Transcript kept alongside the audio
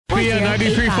ESPN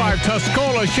 93.5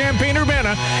 Tuscola,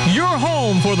 Champaign-Urbana, your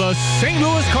home for the St.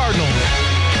 Louis Cardinals.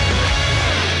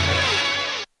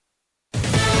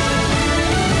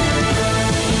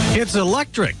 It's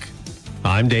electric.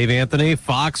 I'm Dave Anthony,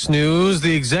 Fox News.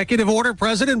 The executive order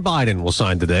President Biden will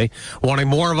sign today, wanting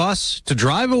more of us to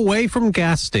drive away from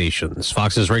gas stations.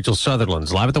 Fox's Rachel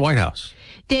Sutherland's live at the White House.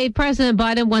 Dave, President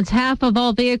Biden wants half of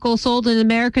all vehicles sold in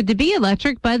America to be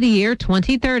electric by the year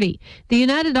 2030. The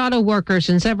United Auto Workers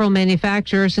and several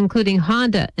manufacturers, including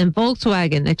Honda and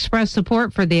Volkswagen, expressed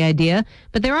support for the idea,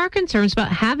 but there are concerns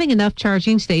about having enough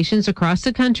charging stations across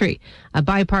the country. A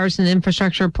bipartisan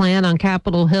infrastructure plan on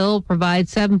Capitol Hill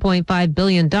provides $7.5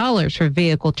 billion for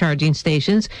vehicle charging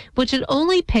stations, which would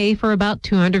only pay for about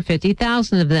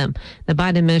 250,000 of them. The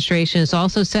Biden administration is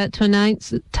also set to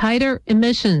announce tighter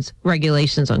emissions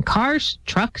regulations on cars,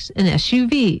 trucks, and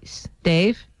SUVs.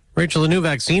 Dave? Rachel, the new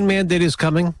vaccine mandate is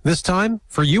coming, this time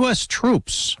for U.S.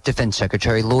 troops. Defense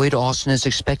Secretary Lloyd Austin is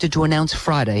expected to announce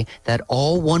Friday that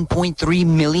all 1.3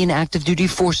 million active duty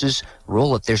forces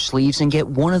roll up their sleeves and get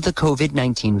one of the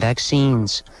COVID-19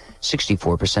 vaccines.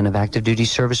 64% of active duty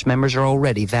service members are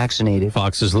already vaccinated.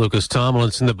 Fox's Lucas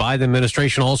Tomlinson. The Biden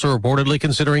administration also reportedly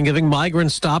considering giving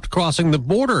migrants stopped crossing the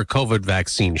border COVID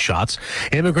vaccine shots.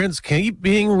 Immigrants keep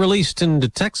being released into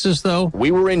Texas, though.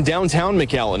 We were in downtown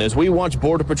McAllen as we watched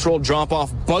Border Patrol drop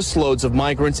off busloads of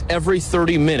migrants every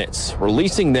 30 minutes,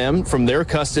 releasing them from their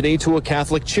custody to a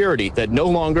Catholic charity that no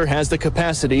longer has the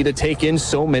capacity to take in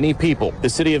so many people. The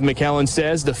city of McAllen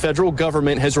says the federal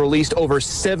government has released over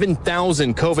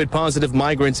 7,000 COVID-positive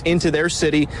migrants into their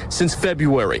city since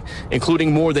February,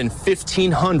 including more than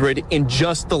 1,500 in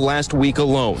just the last week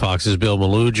alone. Fox's Bill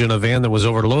Malugian. A van that was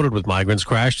overloaded with migrants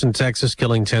crashed in Texas,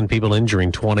 killing 10 people,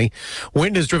 injuring 20.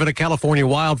 Wind has driven a California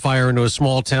wildfire into a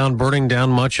small town, burning down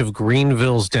much of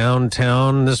Greenville's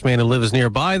downtown. This man who lives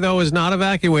nearby, though, is not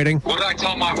evacuating. What did I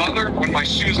tell my mother? When my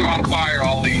shoes are on fire,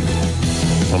 I'll leave.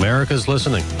 America's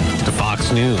listening to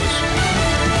Fox News.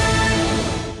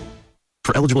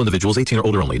 For eligible individuals 18 or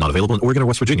older only. Not available in Oregon or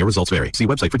West Virginia. Results vary. See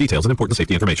website for details and important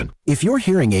safety information. If your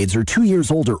hearing aids are 2 years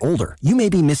old or older, you may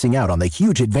be missing out on the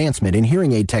huge advancement in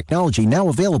hearing aid technology now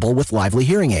available with Lively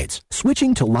Hearing Aids.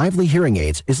 Switching to Lively Hearing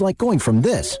Aids is like going from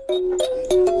this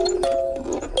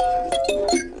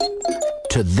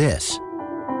to this.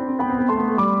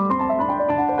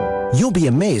 You'll be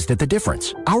amazed at the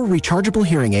difference. Our rechargeable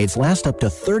hearing aids last up to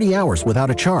 30 hours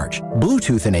without a charge.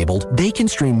 Bluetooth enabled, they can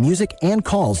stream music and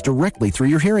calls directly through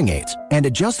your hearing aids. And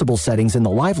adjustable settings in the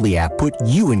Lively app put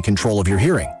you in control of your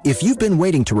hearing. If you've been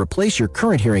waiting to replace your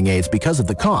current hearing aids because of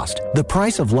the cost, the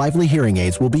price of Lively Hearing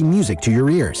Aids will be music to your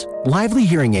ears. Lively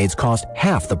Hearing Aids cost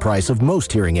half the price of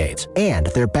most hearing aids, and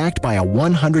they're backed by a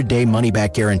 100-day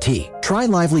money-back guarantee. Try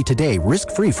Lively today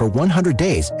risk-free for 100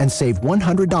 days and save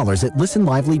 $100 at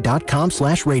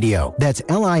listenlively.com/radio. That's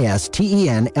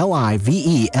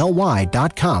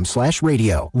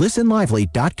listenlively.com/radio.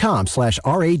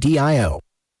 listenlively.com/radio.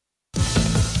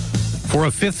 For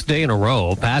a fifth day in a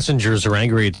row, passengers are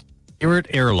angry at Spirit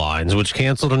Airlines, which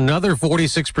canceled another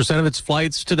 46% of its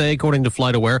flights today, according to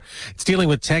FlightAware. It's dealing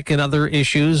with tech and other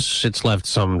issues. It's left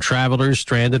some travelers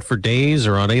stranded for days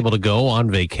or unable to go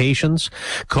on vacations.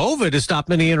 COVID has stopped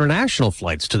many international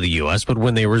flights to the U.S., but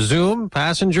when they resume,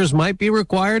 passengers might be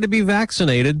required to be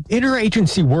vaccinated.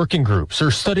 Interagency working groups are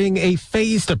studying a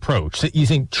phased approach to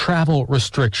easing travel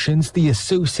restrictions. The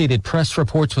Associated Press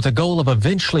reports with a goal of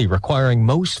eventually requiring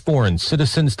most foreign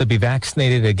citizens to be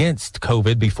vaccinated against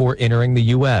COVID before entering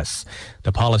the U.S.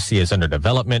 The policy is under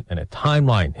development and a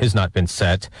timeline has not been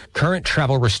set. Current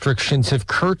travel restrictions have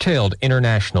curtailed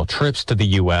international trips to the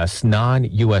U.S.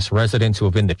 Non-U.S. residents who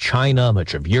have been to China,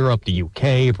 much of Europe, the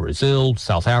U.K., Brazil,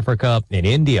 South Africa, and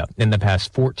India in the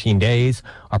past 14 days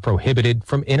are prohibited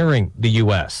from entering the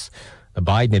U.S. The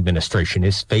Biden administration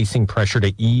is facing pressure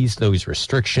to ease those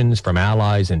restrictions from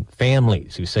allies and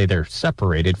families who say they're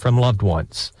separated from loved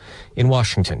ones. In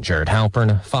Washington, Jared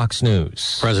Halpern, Fox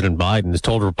News. President Biden has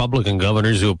told Republican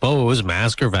governors who oppose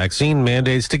mask or vaccine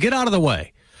mandates to get out of the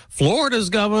way. Florida's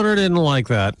governor didn't like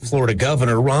that. Florida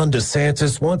Governor Ron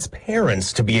DeSantis wants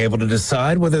parents to be able to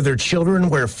decide whether their children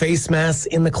wear face masks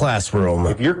in the classroom.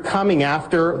 If you're coming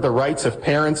after the rights of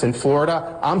parents in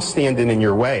Florida, I'm standing in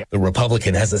your way. The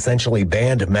Republican has essentially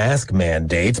banned mask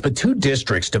mandates, but two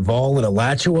districts, Duval and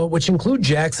Alachua, which include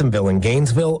Jacksonville and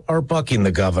Gainesville, are bucking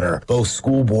the governor. Both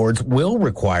school boards will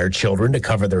require children to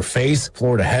cover their face.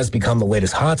 Florida has become the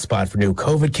latest hotspot for new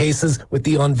COVID cases, with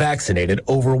the unvaccinated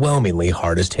overwhelmingly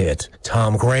hardest hit. hit.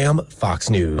 Tom Graham, Fox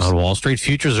News. On Wall Street,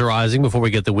 futures are rising before we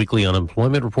get the weekly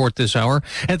unemployment report this hour.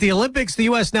 At the Olympics, the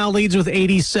U.S. now leads with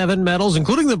 87 medals,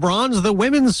 including the bronze the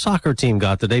women's soccer team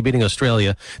got today, beating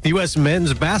Australia. The U.S.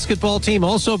 men's basketball team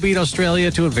also beat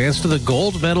Australia to advance to the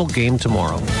gold medal game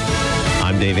tomorrow.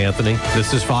 I'm Dave Anthony.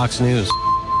 This is Fox News.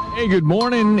 Hey, good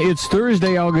morning. It's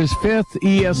Thursday, August 5th,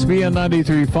 ESPN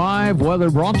 93.5. Weather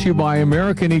brought to you by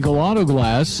American Eagle Auto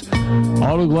Glass.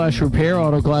 Auto glass repair,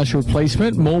 auto glass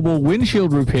replacement, mobile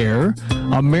windshield repair.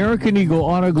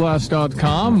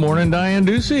 AmericanEagleAutoGlass.com. Morning, Diane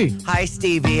Ducey. Hi,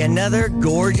 Stevie. Another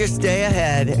gorgeous day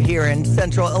ahead here in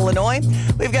central Illinois.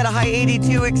 We've got a high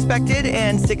 82 expected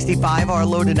and 65 our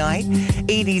low tonight.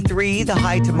 83 the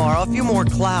high tomorrow. A few more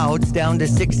clouds down to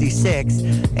 66.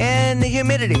 And the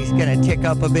humidity is going to tick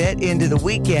up a bit into the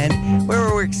weekend,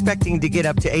 where we're expecting to get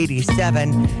up to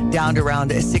 87, down to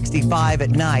around 65 at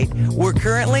night. We're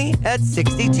currently at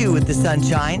 62 with the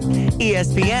sunshine.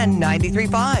 ESPN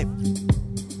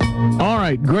 93.5. All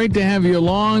right, great to have you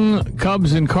along.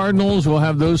 Cubs and Cardinals, we'll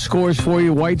have those scores for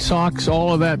you. White Sox,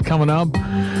 all of that coming up.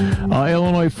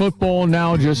 Illinois football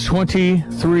now just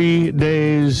 23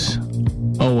 days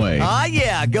away.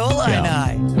 Yeah, go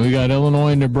Illini. We got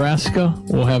Illinois, Nebraska.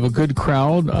 We'll have a good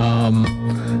crowd,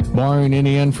 barring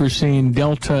any unforeseen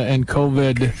Delta and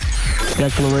COVID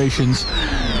declarations.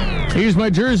 He's my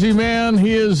Jersey man.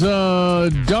 He is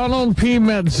Donald P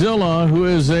Mazzella, who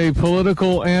is a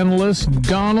political analyst.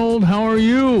 Donald, how are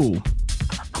you?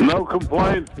 No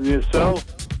complaints. And yourself?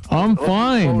 I'm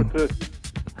fine.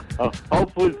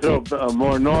 Hopefully to a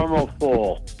more normal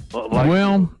fall.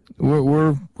 Well,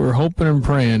 we're hoping and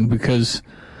praying, because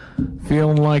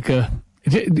feeling like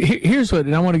here's what,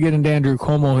 and I want to get into Andrew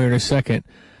Cuomo here in a second.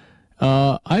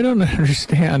 I don't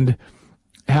understand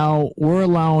how we're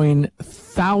allowing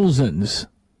thousands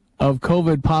of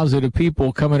COVID positive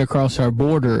people coming across our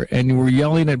border, and we're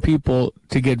yelling at people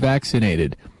to get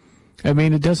vaccinated. I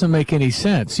mean, it doesn't make any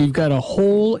sense. You've got a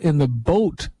hole in the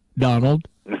boat, Donald.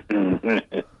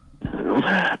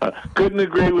 Couldn't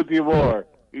agree with you more.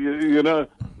 You know,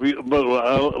 but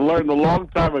I learned a long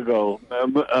time ago,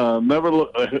 never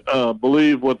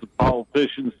believe what the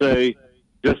politicians say,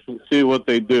 just to see what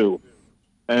they do.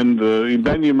 And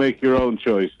then you make your own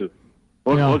choices.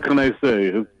 What can I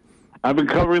say? I've been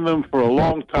covering them for a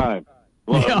long time.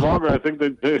 Longer, I think,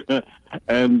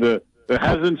 and it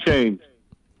hasn't changed.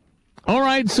 All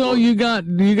right, so you got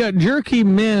jerky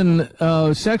men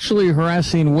sexually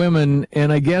harassing women,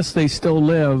 and I guess they still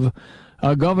live.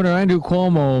 Governor Andrew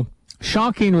Cuomo,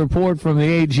 shocking report from the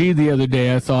AG the other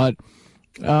day, I thought.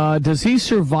 Does he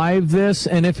survive this?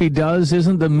 And if he does,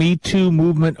 isn't the Me Too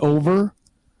movement over?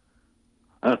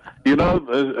 You know,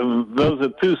 those are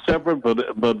two separate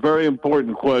but very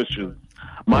important questions.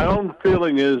 My own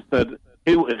feeling is that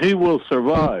he will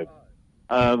survive.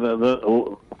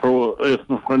 For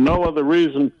no other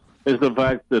reason is the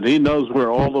fact that he knows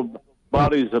where all the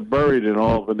bodies are buried in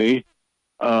Albany.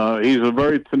 He's a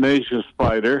very tenacious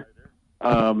fighter.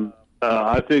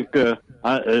 I think they'd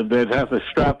have to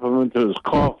strap him into his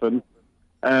coffin,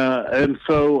 and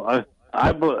so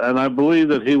I believe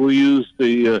that he will use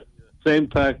the same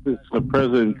tactics that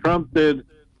President Trump did,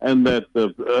 and that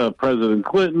President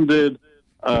Clinton did.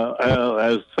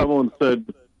 As someone said,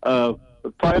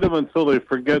 fight them until they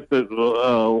forget that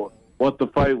what the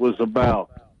fight was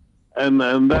about, and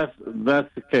that's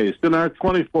the case in our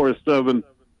 24/7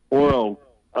 world.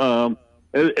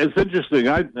 It's interesting.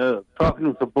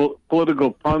 Talking to political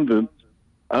pundits,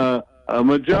 a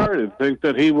majority think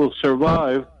that he will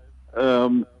survive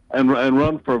and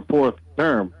run for a fourth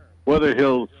term. Whether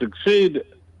he'll succeed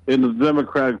in the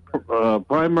Democratic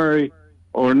primary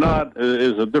or not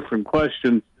is a different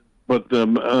question. But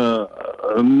no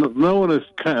one is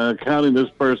counting this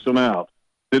person out.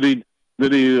 Did he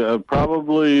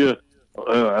probably?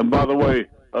 And by the way,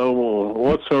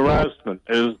 what's harassment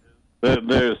is that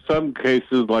there's some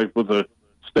cases, like with a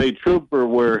state trooper,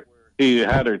 where he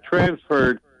had her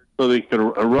transferred so they could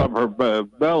rub her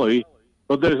belly,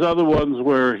 but there's other ones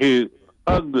where he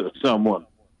hugged someone,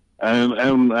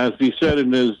 and as he said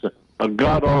in his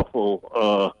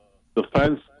god-awful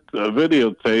defense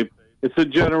videotape, it's a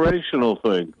generational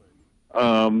thing.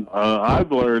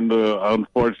 I've learned,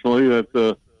 unfortunately,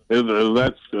 that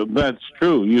that's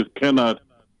true. You've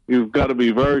got to be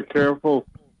very careful.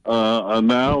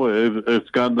 Now it's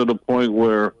gotten to the point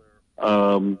where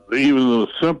even the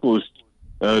simplest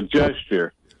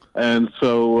gesture, and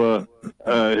so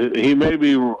he may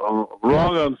be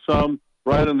wrong on some,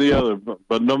 right on the other,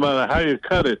 but no matter how you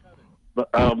cut it,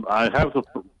 I have to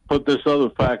put this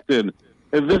other fact in.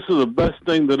 If this is the best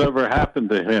thing that ever happened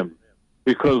to him,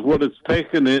 because what it's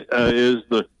taken is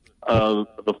the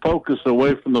the focus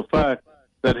away from the fact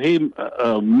that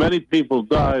many people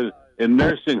died in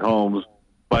nursing homes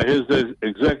by his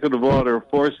executive order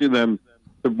forcing them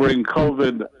to bring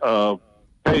COVID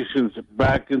patients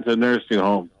back into nursing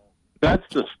homes. That's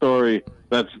the story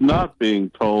that's not being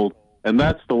told, and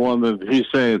that's the one that he's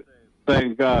saying,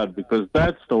 thank God, because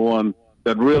that's the one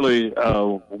that really,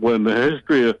 when the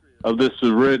history of this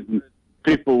is written,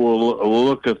 people will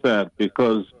look at that,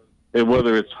 because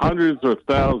whether it's hundreds or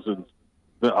thousands,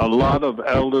 a lot of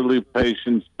elderly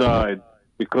patients died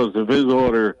because of his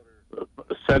order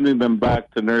sending them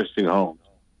back to nursing homes.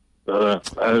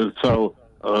 And so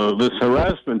this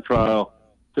harassment trial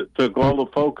took all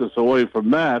the focus away from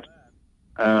that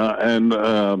and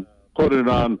put it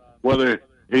on whether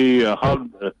he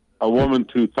hugged a woman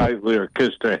too tightly or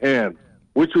kissed her hand.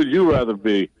 Which would you rather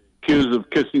be, accused of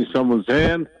kissing someone's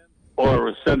hand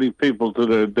or sending people to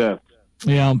their death?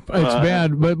 Yeah, it's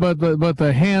bad, but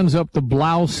the hands up the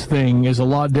blouse thing is a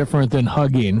lot different than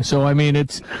hugging. So I mean,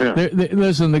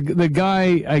 listen, the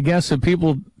guy, I guess, if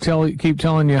people keep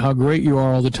telling you how great you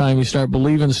are all the time, you start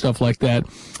believing stuff like that.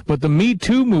 But the Me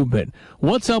Too movement,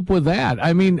 what's up with that?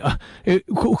 I mean,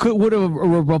 would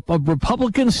a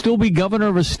Republican still be governor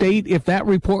of a state if that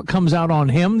report comes out on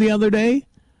him the other day?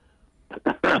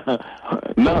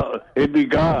 No, he'd be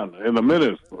gone in a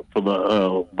minute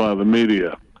by the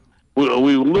media. We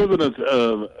live in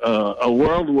a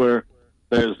world where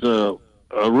there's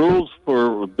rules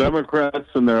for Democrats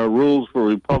and there are rules for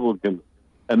Republicans,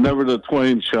 and never the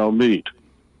twain shall meet.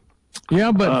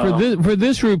 Yeah, but for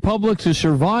this republic to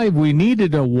survive, we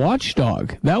needed a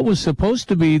watchdog. That was supposed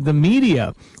to be the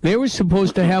media. They were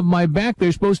supposed to have my back.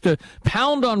 They're supposed to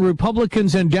pound on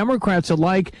Republicans and Democrats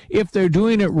alike if they're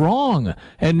doing it wrong.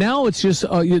 And now it's just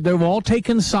they've all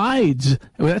taken sides.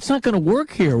 That's not going to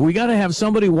work here. We got to have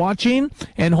somebody watching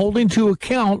and holding to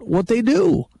account what they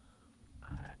do.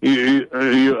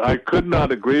 I could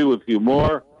not agree with you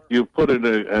more. You put it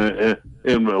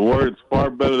in words far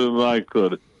better than I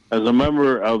could. As a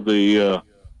member of the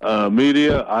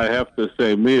media, I have to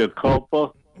say mea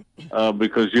culpa,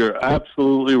 because you're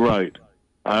absolutely right.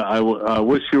 I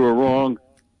wish you were wrong.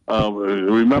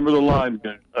 Remember the line,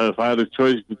 if I had a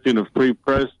choice between a free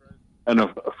press and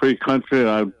a free country,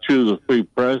 I'd choose a free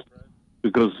press,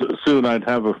 because soon I'd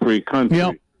have a free country.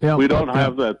 Yep. We don't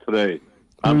have that today.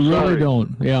 We really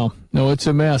don't. Yeah. No, it's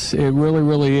a mess. It really,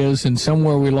 really is. And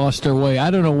somewhere we lost our way. I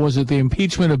don't know, was it the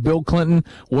impeachment of Bill Clinton?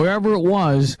 Wherever it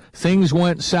was, things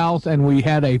went south and we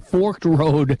had a forked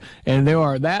road. And there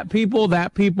are that people,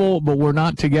 but we're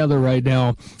not together right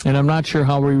now. And I'm not sure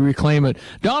how we reclaim it.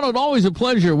 Donald, always a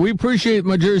pleasure. We appreciate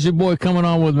my Jersey boy coming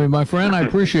on with me, my friend. I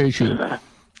appreciate you.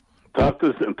 Talk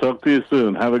to you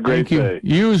soon. Have a great day.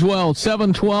 You as well.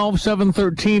 712,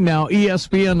 713 now,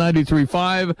 ESPN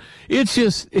 93.5.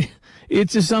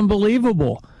 It's just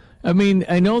unbelievable. I mean,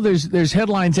 I know there's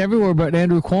headlines everywhere about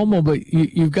Andrew Cuomo, but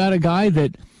you've got a guy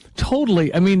that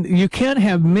totally, I mean, you can't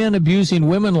have men abusing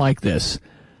women like this.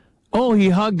 Oh, he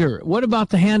hugged her. What about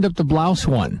the hand up the blouse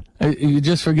one? You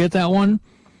just forget that one?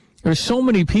 There's so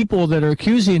many people that are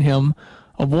accusing him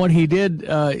of what he did.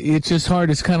 It's just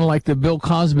hard. It's kind of like the Bill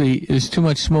Cosby is too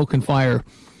much smoke and fire.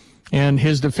 And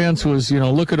his defense was,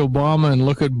 look at Obama and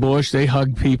look at Bush. They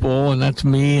hug people, and that's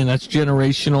me, and that's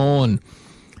generational, and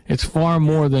it's far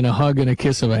more than a hug and a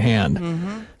kiss of a hand.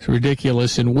 Mm-hmm. It's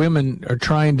ridiculous. And women are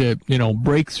trying to,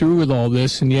 break through with all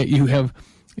this, and yet you have,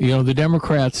 the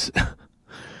Democrats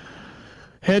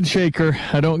head shaker.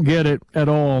 I don't get it at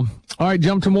all. All right,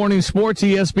 jump to morning sports,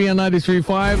 ESPN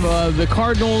 93.5. The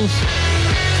Cardinals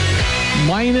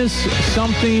minus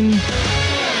something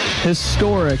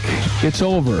historic. It's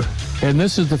over. And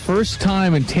this is the first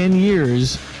time in 10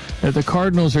 years that the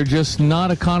Cardinals are just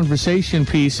not a conversation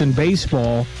piece in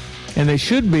baseball. And they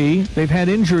should be. They've had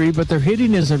injury, but their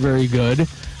hitting isn't very good.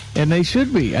 And they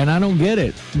should be. And I don't get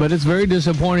it. But it's a very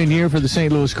disappointing year for the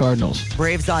St. Louis Cardinals.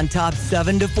 Braves on top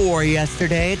 7-4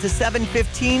 yesterday. It's a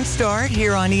 7:15 start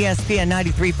here on ESPN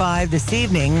 93.5 this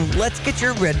evening. Let's get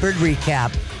your Redbird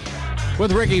recap.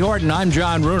 With Ricky Horton, I'm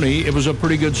John Rooney. It was a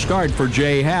pretty good start for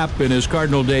Jay Happ in his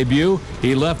Cardinal debut.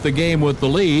 He left the game with the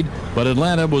lead, but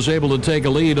Atlanta was able to take a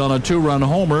lead on a 2-run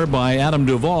homer by Adam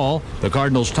Duvall. The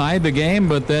Cardinals tied the game,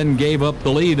 but then gave up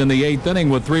the lead in the 8th inning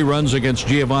with 3 runs against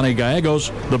Giovanni Gallegos.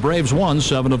 The Braves won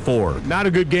 7-4. Not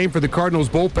a good game for the Cardinals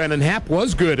bullpen, and Happ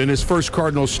was good in his first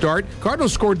Cardinals start.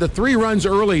 Cardinals scored the 3 runs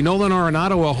early. Nolan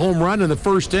Arenado, a home run in the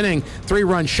first inning.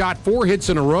 3-run shot, 4 hits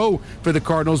in a row for the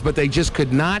Cardinals, but they just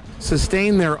could not sustain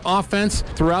their offense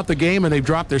throughout the game, and they've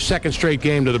dropped their second straight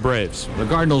game to the Braves. The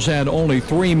Cardinals had only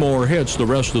 3 more hits the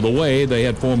rest of the way. away. They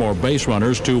had 4 more base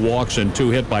runners, 2 walks and 2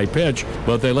 hit by pitch,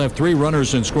 but they left 3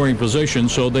 runners in scoring position,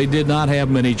 so they did not have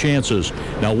many chances.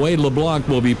 Now, Wade LeBlanc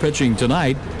will be pitching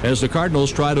tonight as the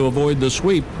Cardinals try to avoid the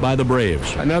sweep by the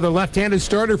Braves. Another left-handed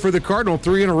starter for the Cardinal,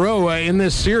 3 in a row in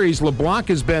this series. LeBlanc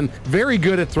has been very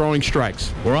good at throwing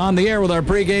strikes. We're on the air with our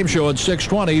pregame show at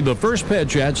 6:20. The first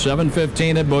pitch at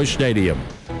 7:15 at Busch Stadium.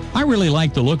 I really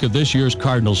like the look of this year's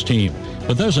Cardinals team,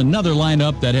 but there's another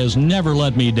lineup that has never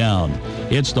let me down.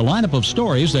 It's the lineup of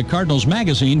stories that Cardinals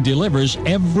Magazine delivers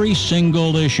every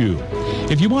single issue.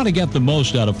 If you want to get the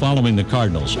most out of following the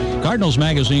Cardinals, Cardinals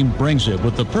Magazine brings it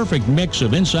with the perfect mix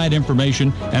of inside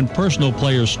information and personal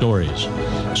player stories.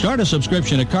 Start a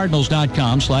subscription at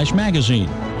cardinals.com/magazine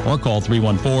or call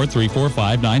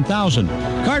 314-345-9000.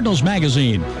 Cardinals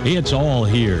Magazine, it's all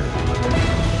here.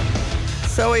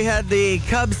 So we had the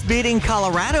Cubs beating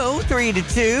Colorado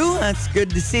 3-2. That's good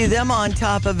to see them on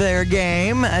top of their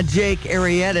game. Jake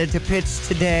Arrieta to pitch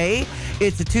today.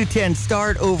 It's a 2:10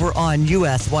 start over on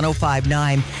US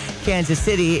 105.9. Kansas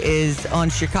City is on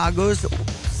Chicago's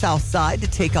south side to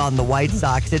take on the White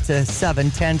Sox. It's a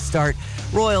 7:10 start.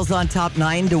 Royals on top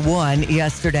 9-1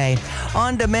 yesterday.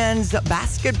 On to men's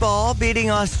basketball, beating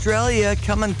Australia,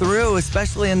 coming through,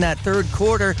 especially in that third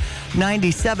quarter.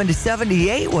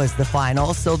 97-78 was the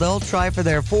final, so they'll try for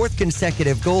their 4th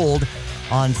consecutive gold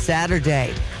on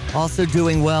Saturday. Also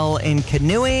doing well in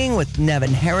canoeing with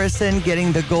Nevin Harrison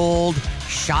getting the gold.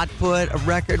 Shot put, a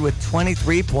record with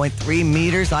 23.3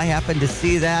 meters. I happened to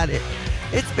see that.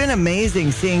 It's been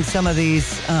amazing seeing some of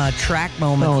these track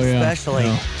moments, especially.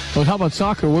 Yeah. Well, how about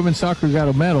soccer? Women's soccer got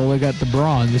a medal. They got the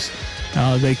bronze.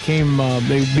 They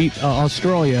beat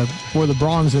Australia for the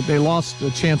bronze. They lost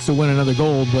a chance to win another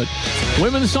gold. But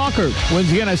women's soccer, once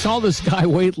again, I saw this guy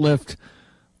weightlift.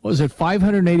 What was it,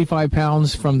 585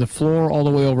 pounds from the floor all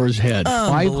the way over his head?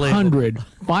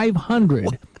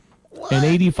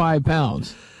 585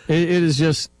 pounds. It is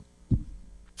just,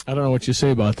 I don't know what you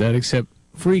say about that, except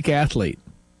freak athlete.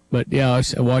 But yeah, I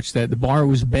watched that. The bar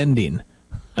was bending.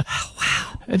 Wow.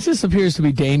 It just appears to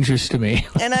be dangerous to me.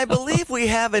 And I believe we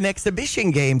have an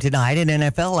exhibition game tonight in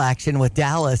NFL action with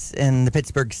Dallas and the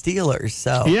Pittsburgh Steelers.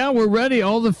 So yeah, we're ready.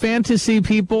 All the fantasy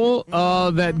people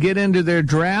that get into their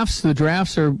drafts. The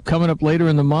drafts are coming up later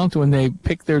in the month when they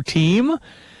pick their team.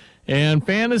 And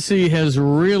fantasy has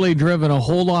really driven a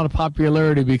whole lot of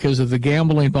popularity because of the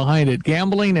gambling behind it.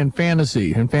 Gambling and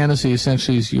fantasy. And fantasy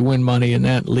essentially is you win money in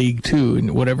that league too.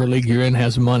 And whatever league you're in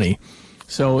has money.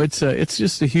 So it's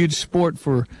just a huge sport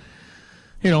for,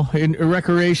 in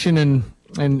recreation and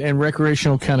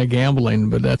recreational kind of gambling.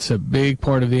 But that's a big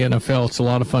part of the NFL. It's a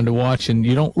lot of fun to watch. And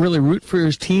you don't really root for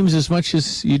your teams as much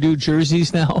as you do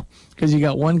jerseys now, because you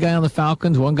got one guy on the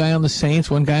Falcons, one guy on the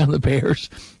Saints, one guy on the Bears.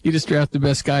 You just draft the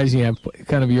best guys. You have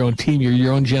kind of your own team. You're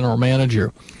your own general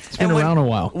manager. It's been around a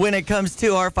while. When it comes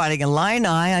to our Fighting Illini,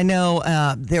 I know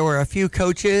there were a few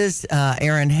coaches,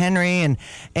 Aaron Henry and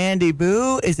Andy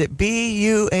Boo. Is it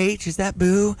B-U-H? Is that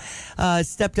Boo?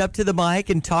 Stepped up to the mic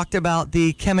and talked about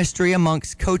the chemistry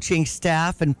amongst coaching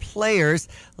staff and players.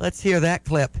 Let's hear that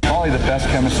clip. Probably the best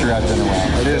chemistry I've been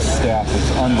around. This staff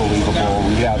is unbelievable.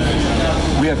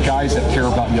 We have guys that care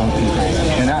about young people,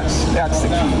 and that's the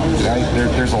key, right?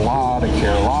 There's a lot of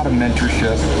care, a lot of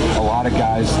mentorship, a lot of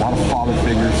guys, a lot of father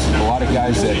figures, a lot of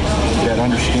guys that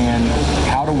understand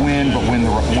how to win, but win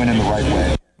in the right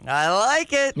way. I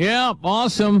like it. Yeah,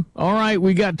 awesome. All right,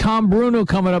 we got Tom Bruno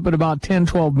coming up in about 10,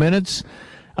 12 minutes.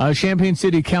 Champaign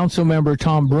City Council member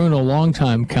Tom Bruno,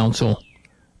 longtime council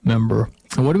member.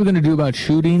 And what are we going to do about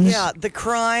shootings? Yeah, the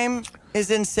crime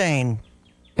is insane.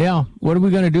 Yeah, what are we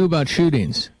going to do about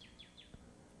shootings?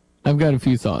 I've got a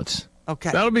few thoughts.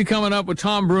 Okay. That'll be coming up with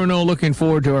Tom Bruno. Looking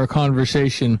forward to our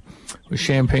conversation with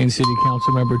Champaign City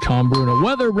Council member Tom Bruno.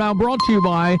 Weather now brought to you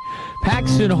by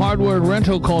Paxton Hardware and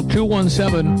Rental. Call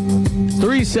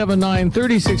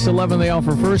 217-379-3611. They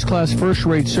offer first-class,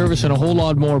 first-rate service and a whole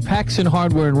lot more. Paxton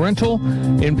Hardware and Rental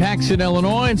in Paxton,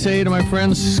 Illinois. And say to my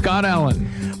friend Scott Allen.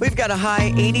 We've got a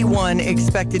high 81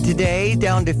 expected today,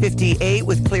 down to 58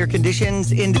 with clear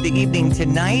conditions into the evening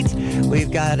tonight.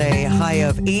 We've got a high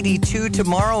of 82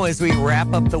 tomorrow as we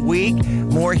wrap up the week.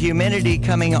 More humidity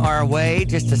coming our way.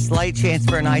 Just a slight chance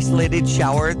for an isolated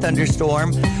shower,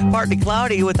 thunderstorm. Partly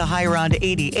cloudy with a high around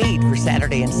 88 for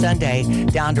Saturday and Sunday,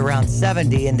 down to around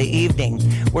 70 in the evening.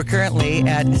 We're currently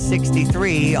at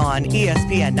 63 on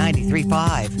ESPN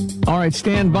 93.5. All right,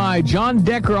 stand by. John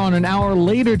Decker on an hour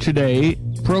later today.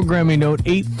 Programming note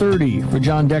 8:30 for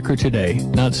John Decker today,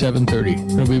 not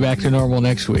 7:30. We'll be back to normal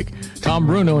next week. Tom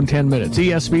Bruno in 10 minutes.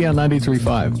 ESPN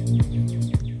 93.5.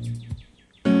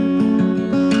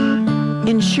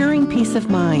 Ensuring peace of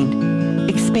mind.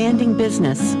 expanding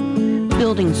business,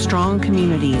 building strong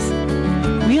communities.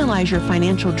 Realize your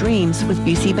financial dreams with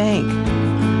Busey Bank.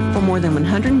 For more than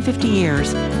 150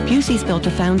 years, Busey's built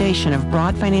a foundation of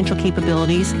broad financial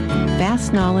capabilities,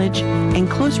 vast knowledge, and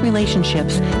close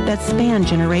relationships that span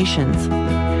generations.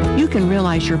 You can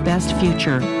realize your best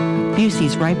future.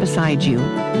 Busey's right beside you.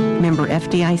 Member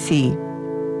FDIC.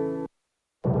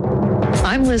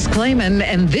 I'm Liz Clayman,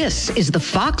 and this is the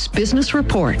Fox Business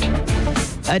Report.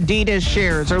 Adidas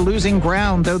shares are losing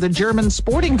ground, though the German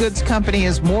sporting goods company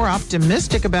is more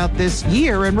optimistic about this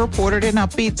year and reported an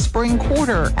upbeat spring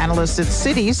quarter. Analysts at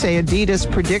Citi say Adidas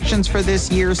predictions for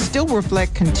this year still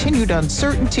reflect continued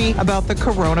uncertainty about the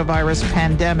coronavirus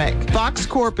pandemic. Fox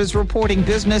Corp is reporting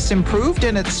business improved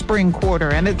in its spring quarter,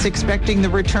 and it's expecting the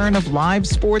return of live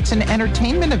sports and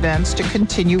entertainment events to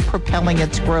continue propelling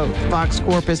its growth. Fox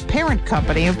Corp is parent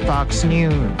company of Fox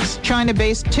News.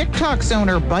 China-based TikTok's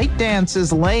owner ByteDance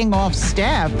is laying off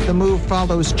staff. The move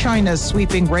follows China's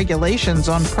sweeping regulations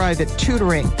on private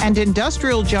tutoring. And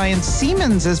industrial giant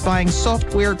Siemens is buying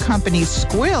software company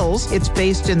Squills. It's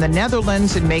based in the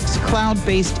Netherlands and makes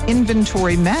cloud-based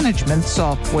inventory management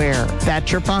software.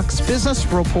 That's your Fox Business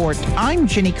Report. I'm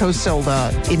Ginny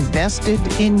Cosilda. Invested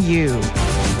in you.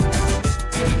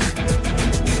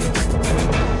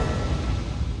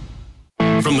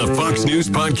 From the Fox News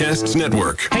Podcasts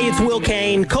Network. Hey, it's Will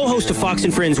Kane, co-host of Fox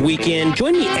and Friends Weekend.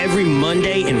 Join me every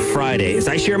Monday and Friday as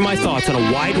I share my thoughts on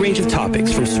a wide range of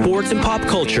topics from sports and pop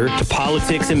culture to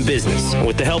politics and business. And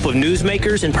with the help of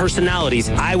newsmakers and personalities,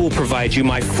 I will provide you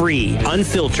my free,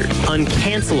 unfiltered,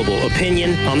 uncancelable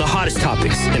opinion on the hottest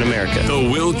topics in America. The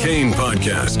Will Kane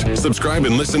Podcast. Subscribe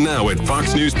and listen now at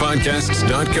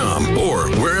foxnewspodcasts.com or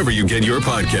wherever you get your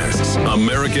podcasts.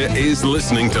 America is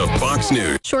listening to Fox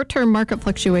News. Short-term market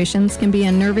fluctuations can be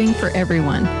unnerving for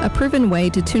everyone. A proven way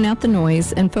to tune out the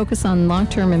noise and focus on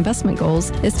long-term investment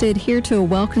goals is to adhere to a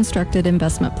well-constructed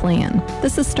investment plan.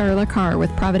 This is Starla Carr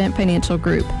with Provident Financial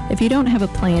Group. If you don't have a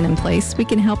plan in place, we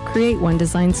can help create one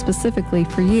designed specifically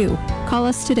for you. Call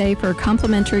us today for a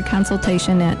complimentary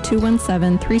consultation at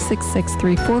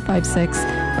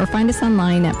 217-366-3456 or find us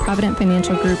online at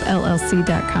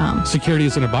providentfinancialgroupllc.com.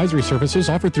 Securities and advisory services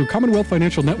offered through Commonwealth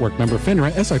Financial Network, member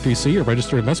FINRA, SIPC, or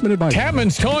registered investment advisor.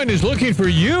 Tapman's Towing is looking for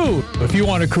you. If you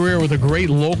want a career with a great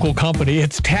local company,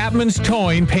 it's Tapman's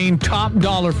Towing, paying top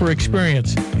dollar for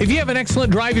experience. If you have an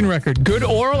excellent driving record, good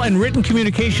oral and written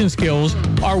communication skills,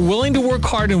 are willing to work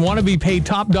hard and want to be paid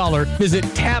top dollar, visit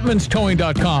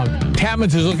tapmanstowing.com.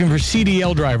 Tapman's is looking for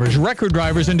CDL drivers, record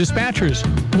drivers, and dispatchers.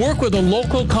 Work with a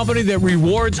local company that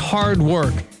rewards hard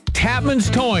work. Tapman's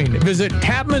Towing. Visit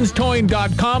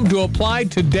tapmanstowing.com to apply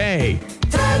today.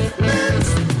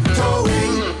 Tapman's Towing.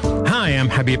 Hi, I'm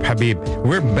Habib.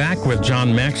 We're back with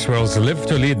John Maxwell's Live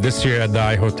to Lead this year at the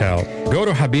iHotel. Go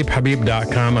to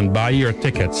habibhabib.com and buy your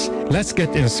tickets. Let's get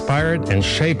inspired and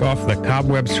shake off the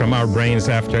cobwebs from our brains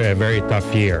after a very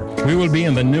tough year. We will be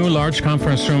in the new large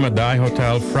conference room at the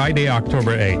iHotel Friday,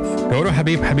 October 8th. Go to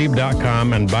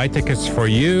habibhabib.com and buy tickets for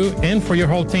you and for your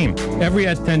whole team. Every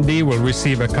attendee will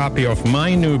receive a copy of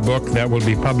my new book that will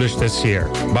be published this year.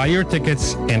 Buy your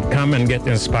tickets and come and get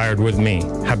inspired with me.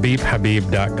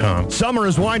 habibhabib.com. Summer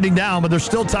is winding down, but there's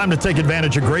still time to take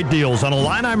advantage of great deals on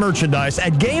Illini merchandise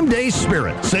at Game Day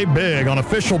Spirit. Save big on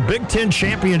official Big Ten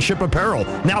Championship apparel,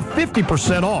 now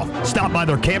 50% off. Stop by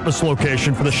their campus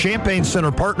location for the Champaign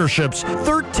Center Partnership's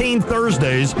 13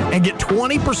 Thursdays and get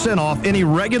 20% off any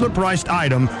regular priced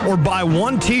item, or buy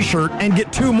one t-shirt and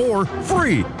get two more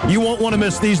free. You won't want to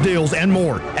miss these deals and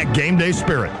more at Game Day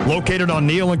Spirit, located on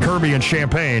Neal and Kirby in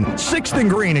Champaign, 6th and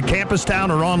Green in Campus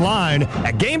Town, or online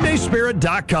at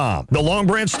GameDaySpirit.com. The Long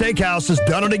Branch Steakhouse has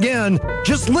done it again.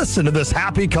 Just listen to this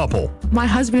happy couple. My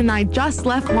husband and I just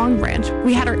left Long Branch.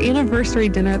 We had our anniversary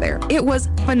dinner there. It was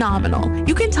phenomenal.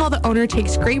 You can tell the owner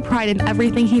takes great pride in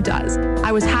everything he does.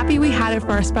 I was happy we had it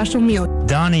for our special meal.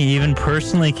 Donnie even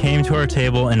personally came to our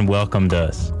table and welcomed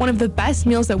us. One of the best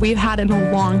meals that we've had in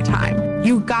a long time.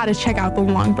 You gotta check out the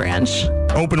Long Branch.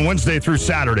 Open Wednesday through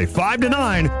Saturday, 5 to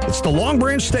 9. It's the Long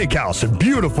Branch Steakhouse in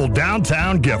beautiful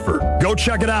downtown Gifford. Go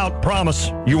check it out.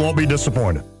 Promise you won't be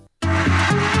disappointed.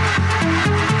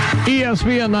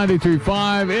 ESPN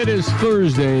 93.5. It is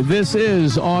Thursday. This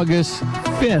is August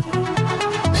 5th.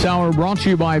 This hour brought to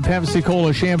you by Pepsi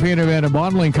Cola Champaign-Urbana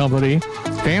Bottling Company.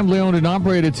 Family owned and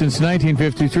operated since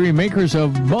 1953. Makers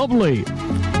of Bubbly.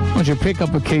 Why don't you pick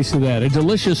up a case of that? A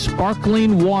delicious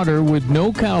sparkling water with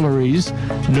no calories,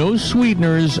 no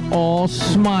sweeteners, all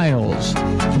smiles.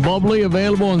 Bubbly,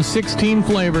 available in 16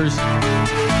 flavors.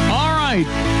 All right.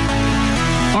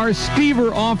 Our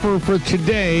Stever offer for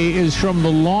today is from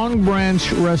the Long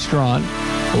Branch Restaurant.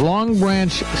 Long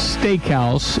Branch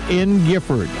Steakhouse in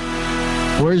Gifford.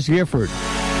 Where's Gifford?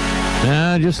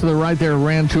 Just to the right there,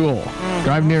 Rantoul.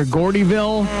 Drive near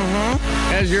Gordyville.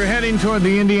 As you're heading toward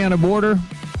the Indiana border.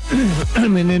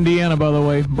 I'm in Indiana, by the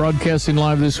way, broadcasting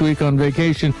live this week on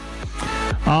vacation.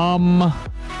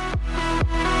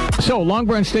 So, Long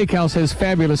Branch Steakhouse has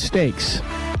fabulous steaks.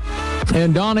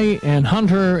 And Donnie and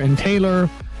Hunter and Taylor,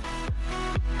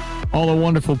 all the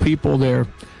wonderful people there.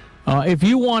 If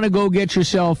you want to go get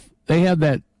yourself, they have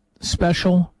that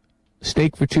special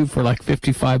steak for two for like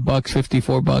 $55,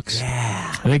 $54. Yeah.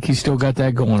 I think he's still got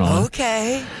that going on.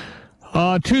 Okay.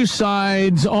 Two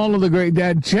sides, all of the great.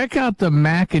 Dad, check out the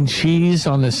mac and cheese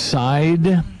on the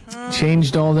side.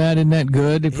 Changed all that. Isn't that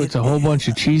good? It puts a whole bunch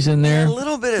of cheese in there. A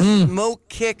little bit of smoke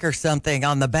kick or something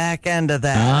on the back end of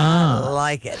that. I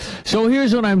like it. So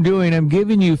here's what I'm doing. I'm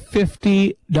giving you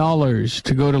 $50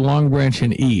 to go to Long Branch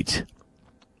and eat.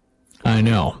 I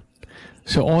know.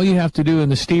 So all you have to do in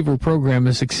the Stever program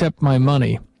is accept my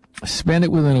money, spend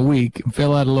it within a week, and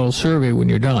fill out a little survey when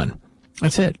you're done.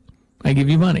 That's it. I give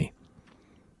you money.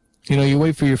 You know, you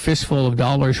wait for your fistful of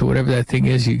dollars or whatever that thing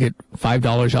is. You get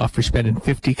 $5 off for spending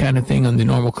 $50 kind of thing on the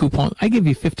normal coupon. I give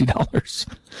you $50.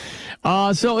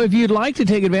 So if you'd like to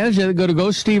take advantage of it, go to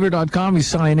GoStever.com. You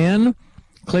sign in,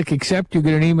 click accept. You'll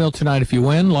get an email tonight if you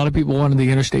win. A lot of people wanted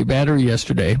the Interstate Battery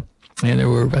yesterday. And there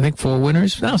were, I think, 4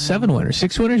 winners. No, 7 winners.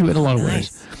 6 winners. We had a lot of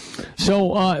winners.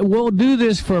 So we'll do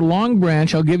this for Long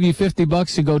Branch. I'll give you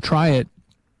 $50 to go try it.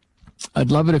 I'd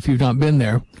love it if you've not been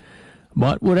there.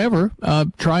 But whatever,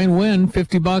 try and win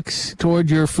 $50 toward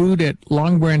your food at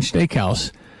Long Branch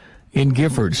Steakhouse in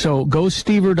Gifford. So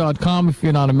GoStever.com. If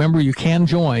you're not a member, you can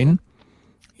join.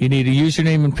 You need a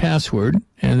username and password,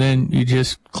 and then you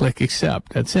just click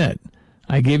accept. That's it.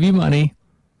 I give you money,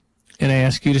 and I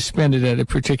ask you to spend it at a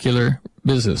particular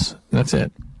business. That's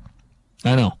it.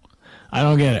 I know. I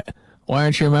don't get it. Why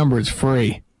aren't you a member? It's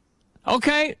free.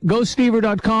 Okay,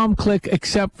 GoStever.com. Click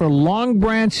accept for Long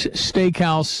Branch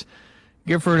Steakhouse,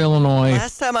 Gifford, Illinois.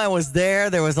 Last time I was there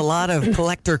was a lot of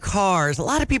collector cars. A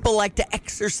lot of people like to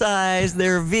exercise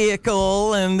their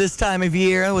vehicle, and this time of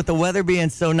year, with the weather being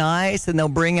so nice, and they'll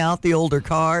bring out the older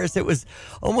cars. It was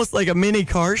almost like a mini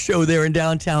car show there in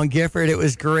downtown Gifford. It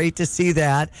was great to see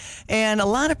that. And a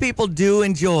lot of people do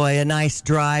enjoy a nice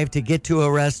drive to get to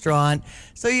a restaurant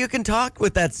so you can talk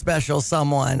with that special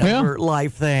someone over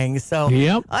life things. So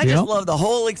I just love the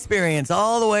whole experience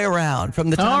all the way around, from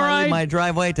the time I leave my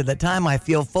driveway to the time I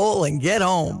feel full and get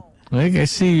home. I think I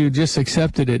see you just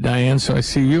accepted it, Diane, so I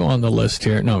see you on the list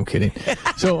here. No, I'm kidding.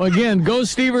 So, again,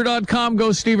 GoStever.com,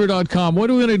 GoStever.com. What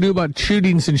are we going to do about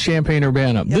shootings in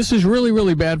Champaign-Urbana? This is really,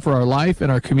 really bad for our life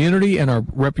and our community and our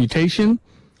reputation.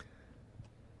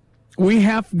 We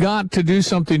have got to do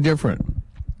something different.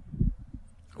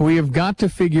 We have got to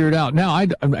figure it out. Now,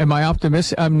 am I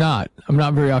optimistic? I'm not. I'm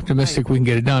not very optimistic we can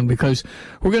get it done, because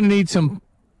we're going to need some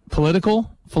political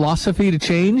philosophy to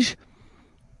change.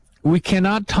 We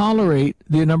cannot tolerate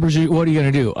the numbers. What are you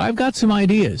going to do? I've got some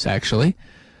ideas, actually,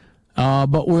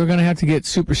 but we're going to have to get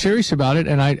super serious about it,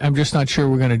 and I'm just not sure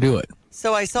we're going to do it.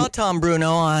 So I saw Tom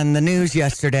Bruno on the news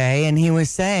yesterday, and he was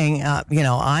saying,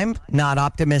 I'm not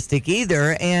optimistic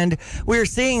either. And we're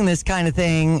seeing this kind of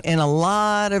thing in a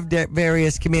lot of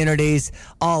various communities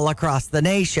all across the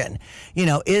nation.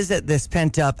 Is it this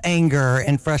pent up anger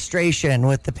and frustration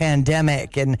with the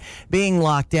pandemic and being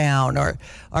locked down? Or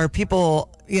are people,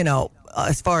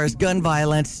 as far as gun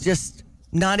violence, just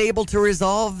not able to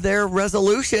resolve their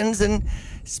resolutions and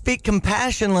speak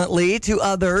compassionately to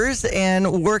others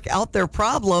and work out their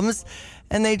problems,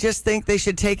 and they just think they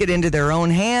should take it into their own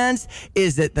hands?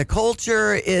 Is it the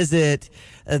culture? Is it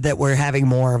that we're having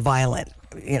more violent,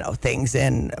 things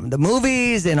in the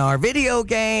movies, in our video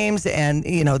games? And,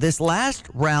 this last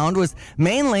round was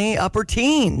mainly upper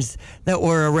teens that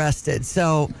were arrested.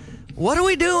 So what are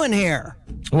we doing here?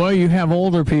 Well, you have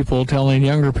older people telling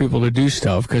younger people to do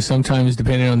stuff, because sometimes,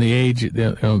 depending on the age,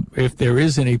 if there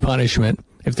is any punishment,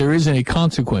 if there is any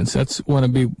consequence, that's going to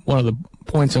be one of the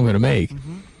points I'm going to make.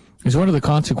 Is what are the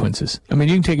consequences? I mean,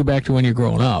 you can take it back to when you're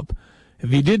growing up.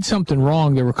 If you did something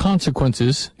wrong, there were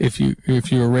consequences. If you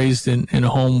were raised in a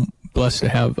home blessed to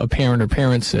have a parent or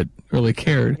parents that really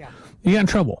cared, you got in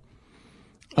trouble.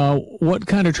 What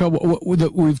kind of trouble?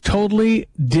 We've totally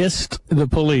dissed the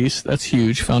police. That's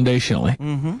huge,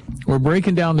 foundationally. We're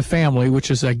breaking down the family, which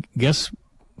is, I guess,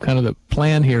 kind of the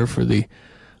plan here for the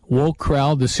woke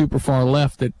crowd, the super far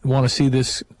left that want to see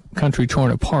this country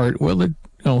torn apart. Well,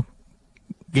 they're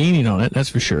gaining on it, that's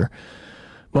for sure.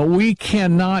 But we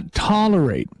cannot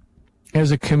tolerate as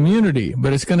a community,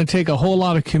 but it's going to take a whole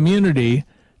lot of community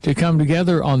to come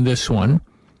together on this one.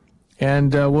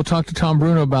 And we'll talk to Tom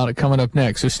Bruno about it coming up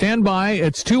next. So stand by.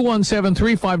 It's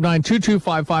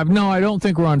 217-359-2255. No, I don't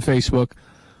think we're on Facebook.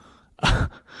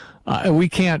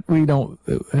 We don't.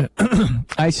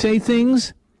 I say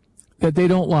things that they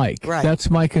don't like. Right. That's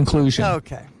my conclusion.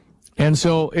 Okay. And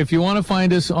so if you want to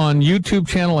find us on YouTube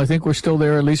channel, I think we're still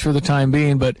there, at least for the time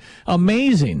being. But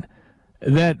amazing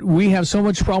that we have so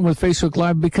much problem with Facebook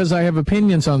Live because I have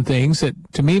opinions on things that,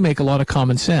 to me, make a lot of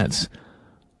common sense,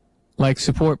 like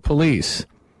support police.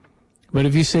 But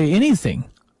if you say anything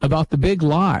about the big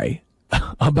lie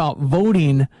about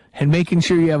voting and making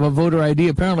sure you have a voter ID,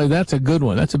 apparently that's a good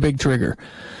one. That's a big trigger.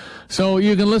 So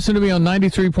you can listen to me on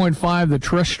 93.5, the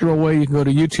terrestrial way. You can go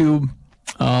to YouTube.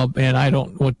 And I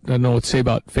don't know what to say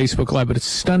about Facebook Live, but it's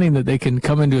stunning that they can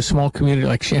come into a small community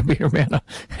like Champaign-Urbana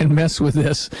and mess with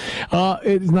this.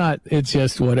 It's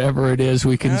just whatever it is.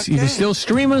 You can still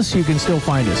stream us. You can still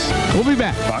find us. We'll be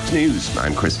back. Fox News.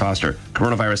 I'm Chris Foster.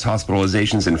 Coronavirus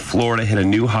hospitalizations in Florida hit a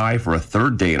new high for a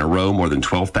third day in a row, more than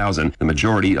 12,000, the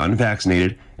majority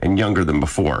unvaccinated and younger than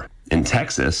before. In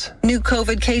Texas, new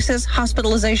COVID cases,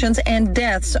 hospitalizations, and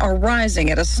deaths are rising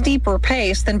at a steeper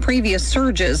pace than previous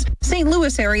surges. St.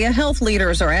 Louis area health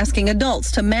leaders are asking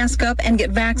adults to mask up and get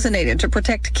vaccinated to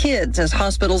protect kids as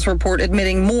hospitals report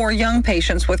admitting more young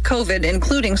patients with COVID,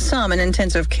 including some in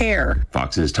intensive care.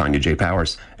 Fox's Tanya J.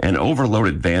 Powers. An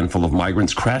overloaded van full of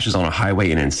migrants crashes on a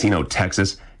highway in Encino,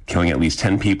 Texas, killing at least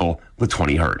 10 people with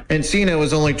 20 hurt. Encino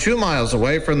is only 2 miles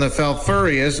away from the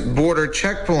Falfurrias border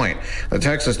checkpoint. The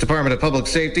Texas Department of Public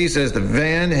Safety says the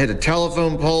van hit a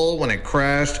telephone pole when it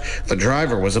crashed. The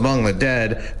driver was among the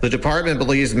dead. The department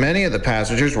believes many of the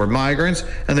passengers were migrants,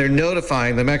 and they're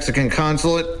notifying the Mexican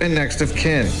consulate and next of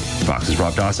kin. Fox's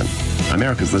Rob Dawson.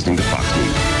 America's listening to Fox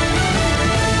News.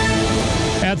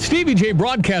 At Stevie Jay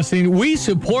Broadcasting, we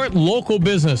support local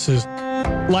businesses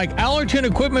like Allerton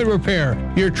Equipment Repair,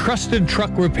 your trusted truck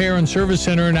repair and service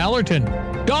center in Allerton.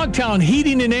 Dogtown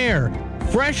Heating and Air,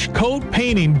 fresh coat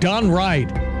painting done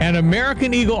right. And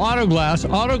American Eagle Auto Glass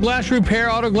repair,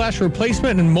 auto glass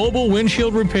replacement, and mobile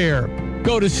windshield repair.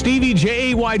 Go to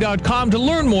StevieJay.com to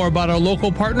learn more about our local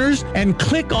partners and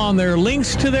click on their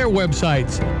links to their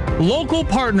websites. Local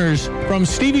partners from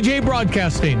Stevie Jay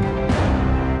Broadcasting.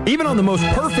 Even on the most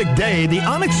perfect day, the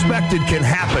unexpected can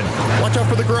happen. Watch out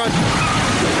for the garage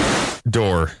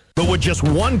door. But with just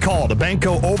one call to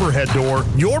Banco Overhead Door,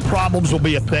 your problems will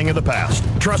be a thing of the past.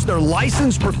 Trust their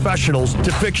licensed professionals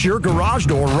to fix your garage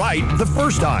door right the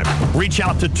first time. Reach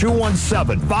out to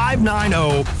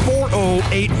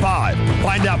 217-590-4085.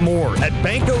 Find out more at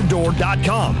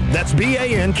bancodoor.com. That's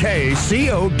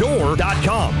BANKCO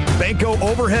door.com. Banco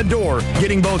Overhead Door,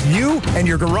 getting both you and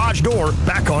your garage door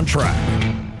back on track.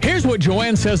 Here's what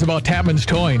Joanne says about Tapman's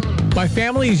Towing. My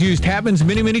family has used Tapman's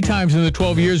many, many times in the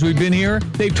 12 years we've been here.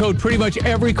 They've towed pretty much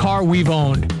every car we've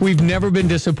owned. We've never been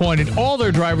disappointed. All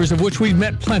their drivers, of which we've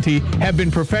met plenty, have been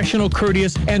professional,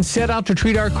 courteous, and set out to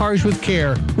treat our cars with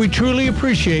care. We truly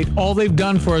appreciate all they've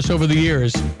done for us over the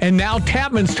years. And now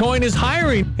Tapman's Towing is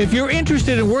hiring. If you're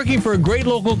interested in working for a great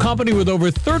local company with over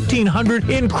 1,300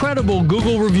 incredible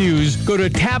Google reviews, go to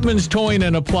Tapman's Towing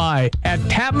and apply at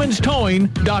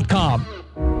tapmanstowing.com.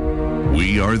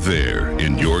 We are there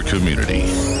in your community.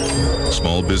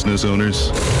 Small business owners,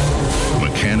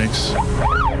 mechanics,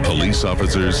 police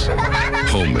officers,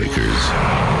 homemakers.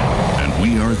 And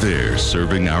we are there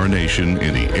serving our nation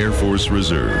in the Air Force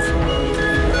Reserve.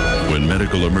 When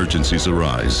medical emergencies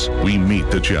arise, we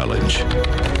meet the challenge.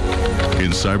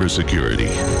 In cybersecurity,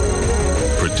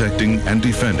 protecting and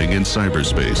defending in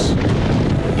cyberspace.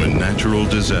 When natural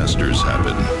disasters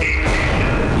happen,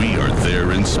 we are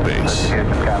there in space.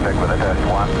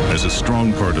 As a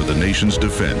strong part of the nation's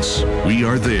defense, we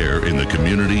are there in the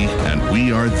community, and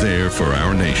we are there for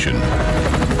our nation.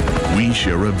 We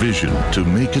share a vision to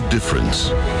make a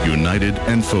difference, united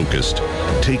and focused,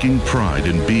 taking pride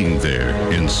in being there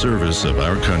in service of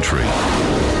our country.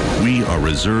 We are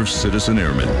Reserve Citizen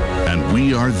Airmen, and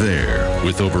we are there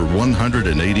with over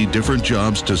 180 different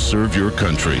jobs to serve your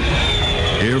country.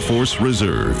 Air Force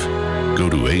Reserve. Go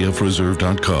to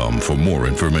afreserve.com for more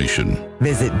information.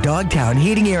 Visit Dogtown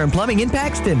Heating, Air, and Plumbing in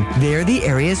Paxton. They're the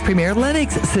area's premier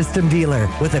Lennox system dealer.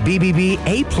 With a BBB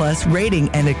A+ rating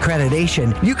and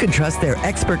accreditation, you can trust their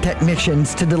expert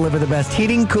technicians to deliver the best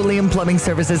heating, cooling, and plumbing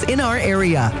services in our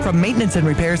area. From maintenance and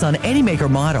repairs on any make or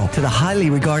model to the highly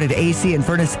regarded AC and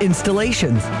furnace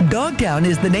installations, Dogtown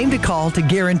is the name to call to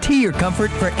guarantee your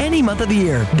comfort for any month of the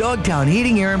year. Dogtown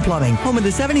Heating, Air, and Plumbing, home of the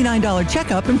 $79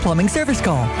 checkup and plumbing service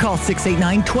call. Call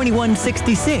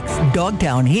 689-2166.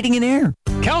 Dogtown Heating and Air.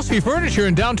 Kelsey Furniture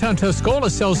in downtown Tuscola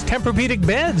sells Tempur-Pedic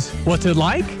beds. What's it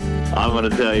like? I'm going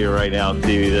to tell you right now,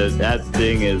 Stevie, that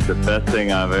thing is the best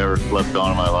thing I've ever slept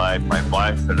on in my life. My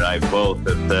wife and I both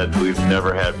have said we've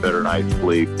never had better night's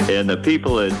sleep. And the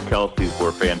people at Kelsey's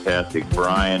were fantastic.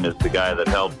 Brian is the guy that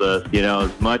helped us. You know,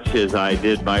 as much as I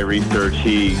did my research,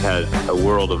 he has a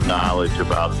world of knowledge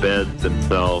about beds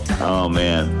themselves. Oh,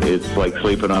 man, it's like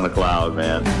sleeping on a cloud,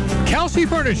 man. Kelsey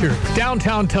Furniture,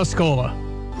 downtown Tuscola.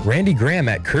 Randy Graham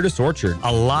at Curtis Orchard.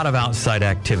 A lot of outside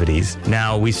activities.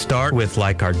 Now, we start with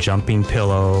like our jumping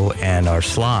pillow and our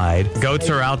slide. Goats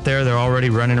are out there. They're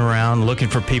already running around looking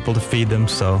for people to feed them,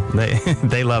 so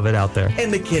they love it out there.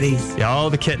 And the kitties. Yeah, all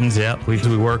the kittens, yeah. We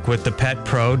work with the pet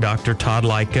pro, Dr. Todd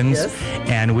Likens,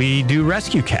 and we do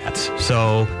rescue cats.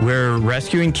 So we're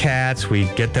rescuing cats. We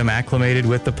get them acclimated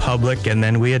with the public, and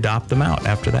then we adopt them out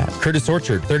after that. Curtis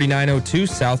Orchard, 3902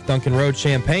 South Duncan Road,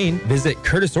 Champaign. Visit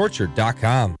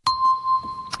curtisorchard.com.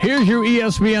 Here's your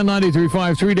ESPN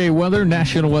 93.5 3-day weather,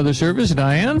 National Weather Service.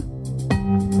 Diane?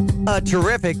 A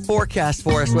terrific forecast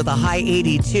for us with a high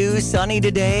 82, sunny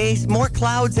today. More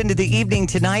clouds into the evening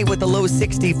tonight with a low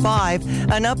 65.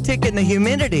 An uptick in the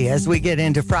humidity as we get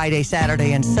into Friday,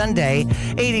 Saturday, and Sunday.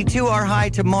 82 our high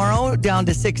tomorrow, down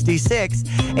to 66.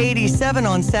 87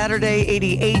 on Saturday,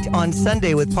 88 on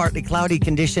Sunday with partly cloudy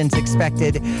conditions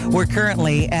expected. We're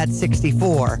currently at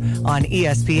 64 on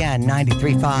ESPN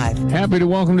 93.5. Happy to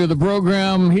welcome to the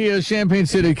program. He is Champaign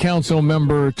City Council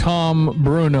member Tom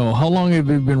Bruno. How long have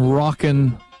you been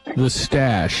rocking the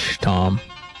stash, Tom?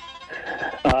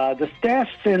 The stash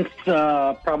since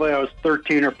probably I was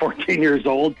 13 or 14 years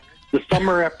old, the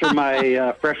summer after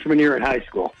my freshman year in high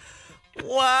school.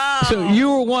 Wow. So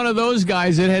you were one of those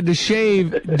guys that had to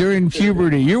shave during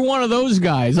puberty. You're one of those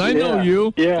guys. I know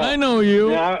you. Yeah. I know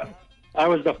you. Yeah, I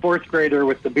was the fourth grader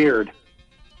with the beard.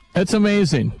 That's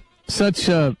amazing. Such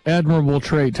an admirable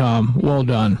trait, Tom. Well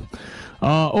done.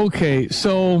 Okay,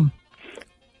 so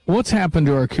what's happened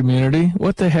to our community?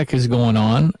 What the heck is going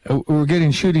on? We're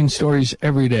getting shooting stories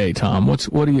every day, Tom.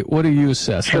 What do you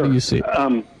assess? Sure. How do you see it?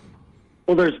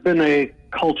 Well, there's been a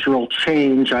cultural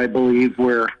change, I believe,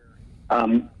 where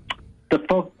the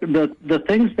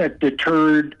things that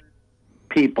deterred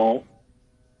people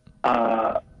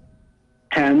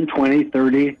 10, 20,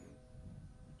 30,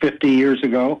 50 years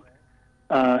ago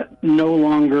no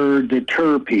longer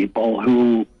deter people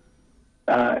who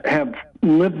have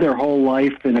lived their whole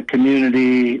life in a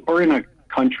community or in a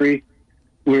country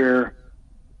where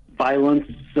violence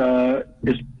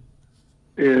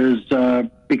is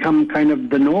become kind of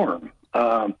the norm.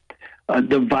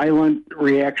 The violent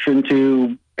reaction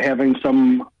to having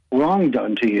some wrong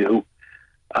done to you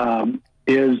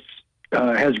has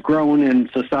grown in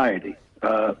society.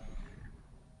 I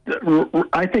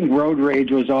think road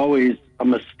rage was always a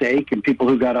mistake, and people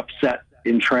who got upset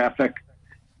in traffic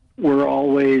were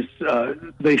always,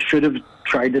 they should have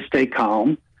tried to stay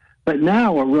calm. But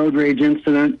now a road rage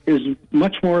incident is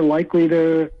much more likely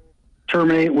to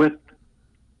terminate with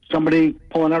somebody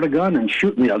pulling out a gun and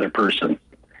shooting the other person.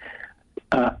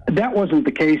 That wasn't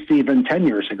the case even 10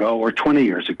 years ago or 20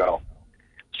 years ago.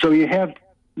 So you have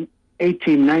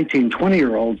 18, 19,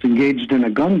 20-year-olds engaged in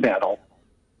a gun battle.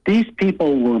 These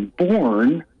people were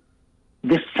born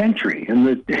this century,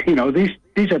 and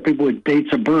these are people with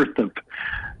dates of birth of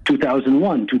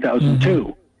 2001,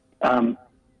 2002. And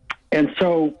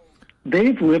so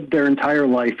they've lived their entire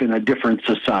life in a different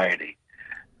society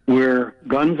where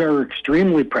guns are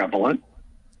extremely prevalent.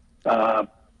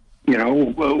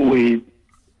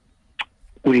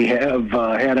 We have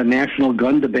had a national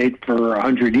gun debate for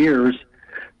 100 years,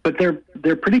 but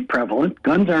they're pretty prevalent.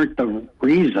 Guns aren't the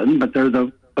reason, but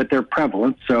they're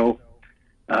prevalent. So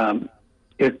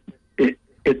it's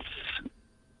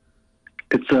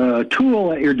a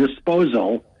tool at your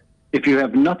disposal if you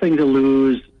have nothing to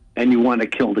lose and you want to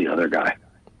kill the other guy.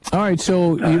 All right,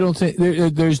 so you don't think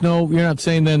there's no? You're not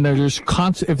saying then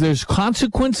if there's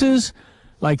consequences,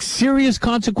 like serious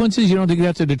consequences, you don't think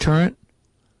that's a deterrent?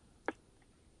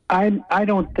 I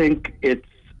don't think it's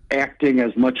acting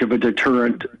as much of a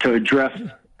deterrent to address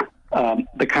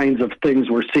the kinds of things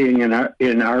we're seeing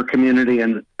in our community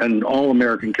and all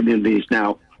American communities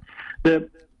now. The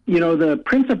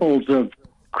principles of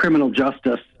criminal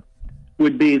justice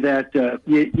would be that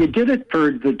you did it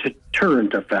for the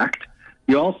deterrent effect.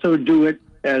 You also do it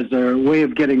as a way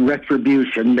of getting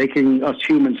retribution, making us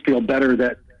humans feel better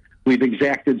that we've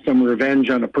exacted some revenge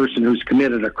on a person who's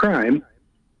committed a crime.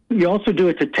 You also do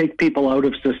it to take people out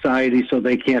of society so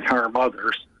they can't harm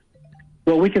others.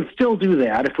 Well, we can still do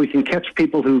that if we can catch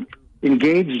people who've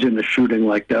engaged in a shooting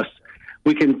like this.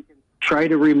 We can try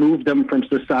to remove them from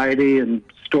society and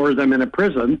store them in a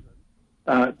prison.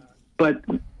 But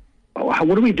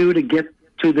what do we do to get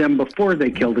to them before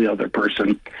they kill the other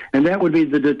person. And that would be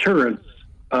the deterrence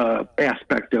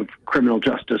aspect of criminal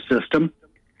justice system.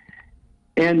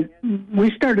 And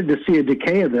we started to see a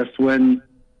decay of this when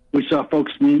we saw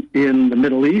folks in the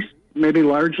Middle East, maybe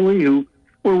largely, who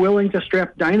were willing to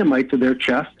strap dynamite to their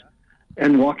chest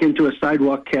and walk into a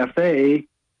sidewalk cafe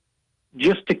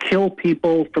just to kill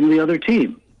people from the other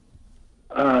team.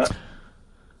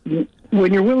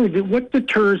 When you're willing to, what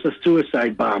deters a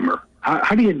suicide bomber?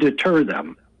 How do you deter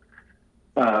them?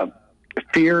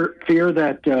 Fear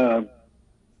that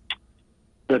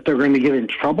that they're going to get in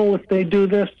trouble if they do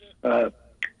this.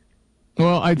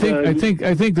 Well, I think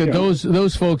that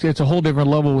those folks, it's a whole different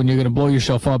level when you're going to blow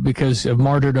yourself up because of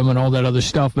martyrdom and all that other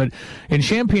stuff. But in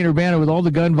Champaign-Urbana, with all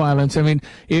the gun violence, I mean,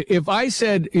 if I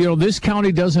said, this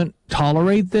county doesn't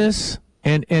tolerate this,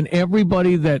 and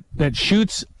everybody that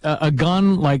shoots a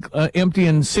gun, like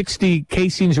emptying 60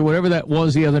 casings or whatever that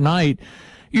was the other night,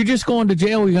 you're just going to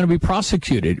jail. You're going to be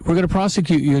prosecuted. We're going to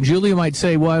prosecute you. And Julia might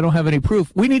say, well, I don't have any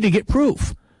proof. We need to get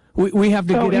proof. We have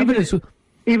to get evidence.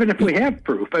 Even if we have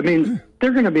proof, I mean,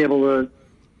 they're going to be able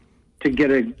to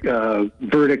get a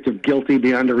verdict of guilty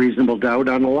beyond a reasonable doubt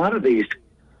on a lot of these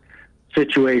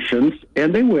situations,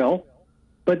 and they will.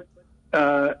 But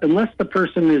unless the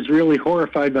person is really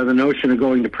horrified by the notion of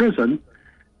going to prison,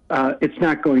 it's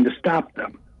not going to stop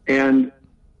them. And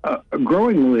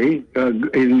growingly,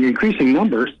 in increasing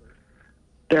numbers,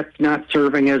 that's not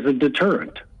serving as a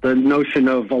deterrent. The notion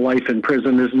of a life in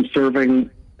prison isn't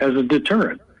serving as a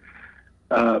deterrent.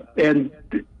 And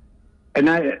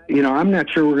I, I'm not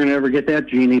sure we're going to ever get that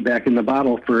genie back in the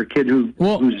bottle for a kid who's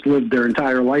lived their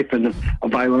entire life in a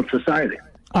violent society.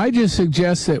 I just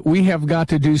suggest that we have got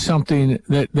to do something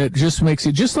that just makes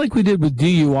it, just like we did with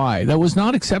DUI. That was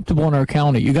not acceptable in our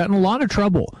county. You got in a lot of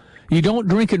trouble. You don't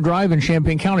drink and drive in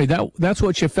Champaign County. That's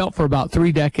what you felt for about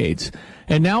 3 decades.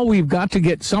 And now we've got to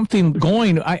get something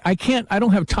going. I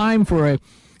don't have time for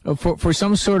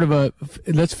some sort of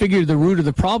let's figure the root of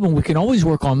the problem. We can always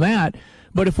work on that.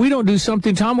 But if we don't do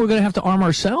something, Tom, we're going to have to arm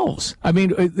ourselves. I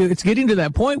mean, it's getting to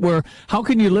that point where how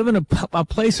can you live in a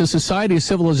place, a society, a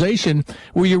civilization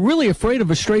where you're really afraid of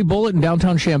a stray bullet in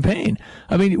downtown Champaign?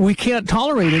 I mean, we can't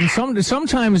tolerate it. And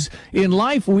sometimes in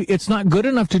life, it's not good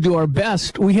enough to do our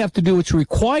best. We have to do what's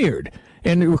required.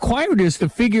 And the required is to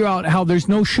figure out how there's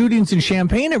no shootings in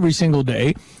Champaign every single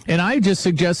day. And I just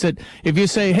suggest that if you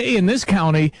say, hey, in this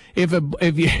county,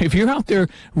 if you're out there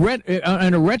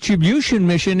on a retribution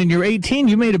mission and you're 18,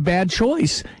 you made a bad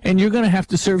choice and you're going to have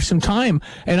to serve some time.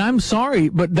 And I'm sorry,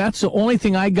 but that's the only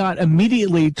thing I got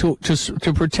immediately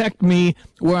to protect me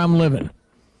where I'm living.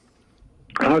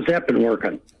 How's that been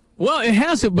working? Well, it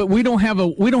hasn't, but we don't have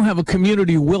a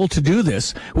community will to do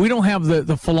this. We don't have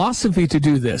the philosophy to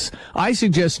do this. I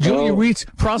suggest Julia Reitz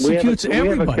prosecutes everybody.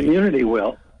 We have a community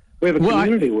will. We have a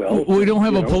community will. We don't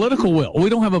have a political will. We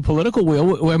don't have a political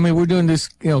will. I mean, we're doing this,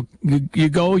 you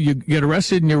go, you get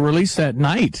arrested, and you're released that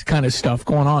night kind of stuff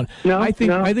going on. That's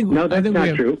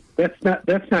not true.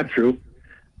 That's not true.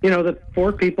 The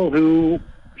 4 people who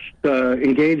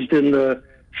engaged in the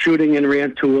shooting in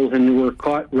Rantoul and were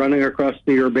caught running across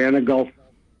the Urbana Golf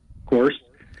Course,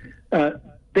 they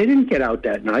didn't get out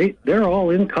that night. They're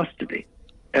all in custody.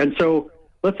 And so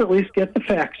let's at least get the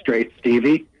facts straight,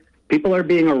 Stevie. People are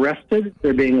being arrested.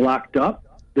 They're being locked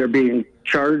up. They're being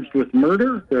charged with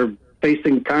murder. They're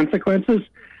facing consequences,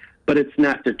 but it's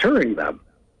not deterring them.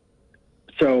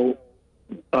 So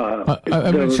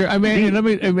I'm sure. I mean,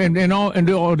 in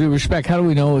all due respect, how do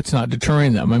we know it's not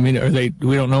deterring them? I mean,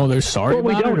 we don't know they're sorry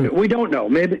about it? We don't know.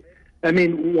 Maybe. I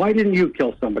mean, why didn't you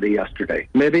kill somebody yesterday?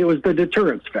 Maybe it was the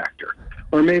deterrence factor,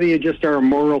 or maybe you just are a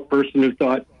moral person who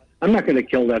thought, I'm not going to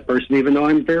kill that person, even though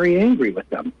I'm very angry with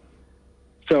them.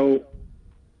 So,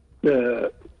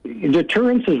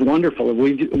 deterrence is wonderful.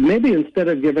 Maybe instead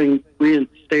of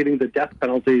reinstating the death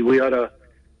penalty, we ought to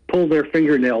pull their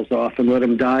fingernails off and let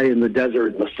them die in the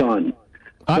desert in the sun.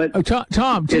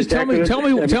 Tom, just tell me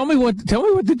what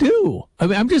to do. I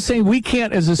mean, I'm just saying we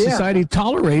can't, as a society,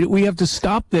 tolerate it. We have to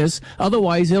stop this,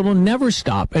 otherwise it will never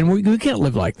stop, and we can't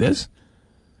live like this.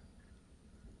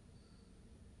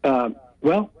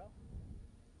 Well,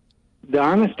 the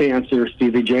honest answer,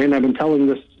 Stevie Jay, and I've been telling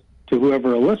this to whoever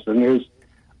will listen, is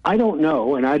I don't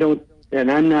know, and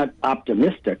I'm not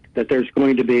optimistic that there's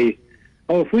going to be,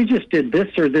 if we just did this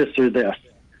or this or this,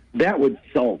 that would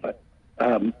solve it.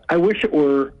 I wish it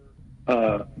were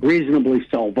reasonably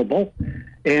solvable.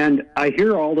 And I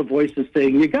hear all the voices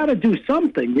saying, you got to do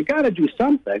something. You got to do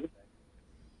something.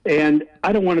 And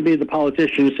I don't want to be the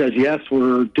politician who says, yes,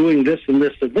 we're doing this and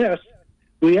this and this.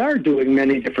 We are doing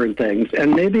many different things.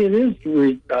 And maybe it is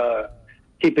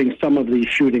keeping some of these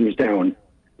shootings down.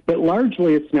 But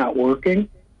largely it's not working,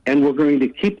 and we're going to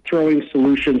keep throwing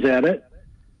solutions at it.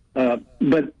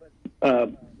 But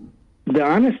the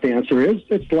honest answer is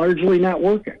it's largely not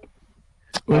working.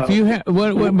 Well, if you have,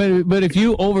 but if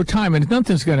you over time, and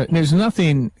there's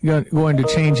nothing going to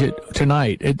change it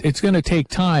tonight. It's going to take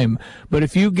time. But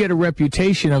if you get a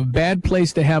reputation of bad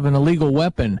place to have an illegal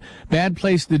weapon, bad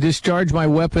place to discharge my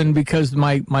weapon because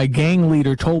my gang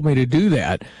leader told me to do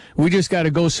that, we just got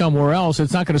to go somewhere else.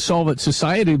 It's not going to solve it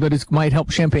society, but it might help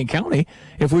Champaign County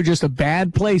if we're just a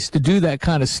bad place to do that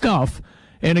kind of stuff.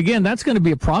 And again, that's going to be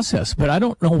a process, but I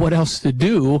don't know what else to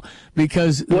do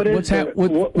because what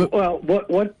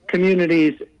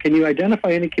communities, can you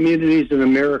identify any communities in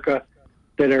America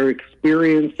that are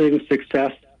experiencing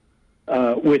success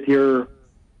with your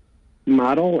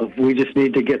model of we just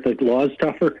need to get the laws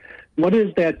tougher? What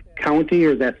is that county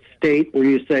or that state where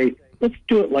you say, let's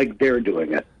do it like they're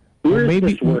doing it?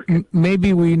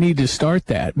 Maybe we need to start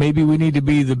that. Maybe we need to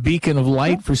be the beacon of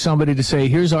light for somebody to say,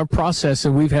 here's our process,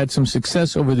 and we've had some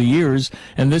success over the years,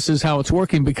 and this is how it's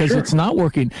working, because it's not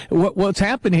working. What's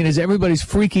happening is everybody's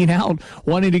freaking out,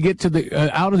 wanting to get to the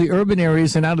out of the urban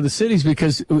areas and out of the cities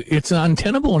because it's not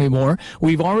untenable anymore.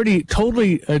 We've already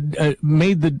totally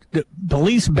made the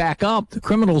police back up, the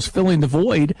criminals filling the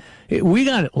void. We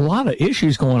got a lot of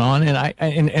issues going on,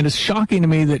 and it's shocking to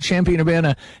me that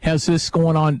Champaign-Urbana has this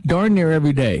going on darn near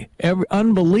every day.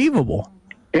 Unbelievable.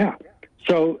 Yeah.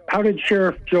 So how did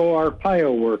Sheriff Joe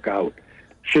Arpaio work out?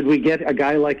 Should we get a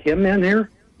guy like him in here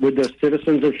with the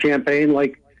citizens of Champaign,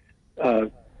 like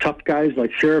tough guys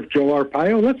like Sheriff Joe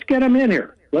Arpaio? Let's get him in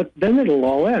here. Then it'll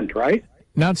all end, right?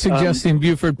 Not suggesting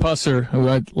Buford Pusser, who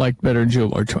I like better than Joe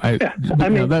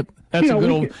Arpaio. That's a good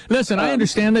old. Listen, I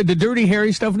understand that the dirty,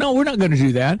 hairy stuff. No, we're not going to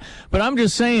do that. But I'm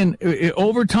just saying,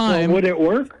 over time. Well, would it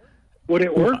work? Would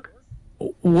it work?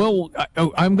 Well,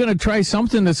 I'm going to try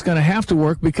something that's going to have to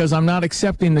work because I'm not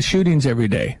accepting the shootings every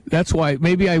day. That's why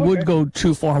maybe I would go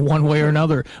too far one way or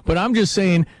another. But I'm just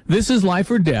saying, this is life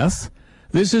or death.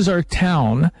 This is our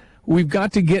town. We've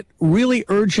got to get really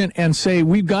urgent and say,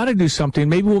 we've got to do something.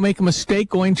 Maybe we'll make a mistake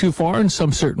going too far in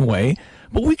some certain way.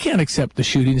 But we can't accept the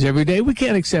shootings every day. We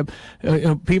can't accept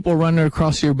people running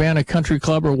across the Urbana Country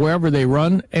Club or wherever they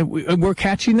run. And we're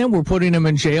catching them. We're putting them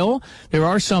in jail. There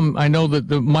are some, I know that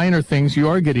the minor things you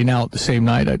are getting out the same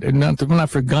night. I'm not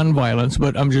for gun violence,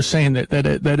 but I'm just saying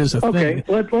that is a thing.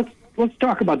 Okay, let's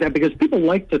talk about that because people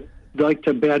like to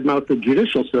badmouth the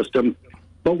judicial system.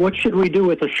 But what should we do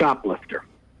with a shoplifter?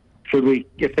 Should we,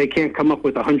 if they can't come up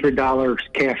with $100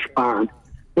 cash bond,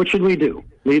 what should we do?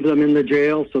 Leave them in the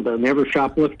jail so they'll never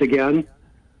shoplift again?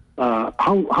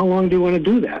 How long do you want to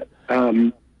do that?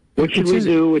 What should we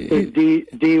do with the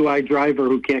DUI driver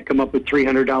who can't come up with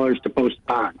 $300 to post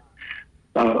bond?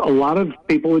 A lot of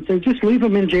people would say, just leave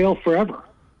them in jail forever.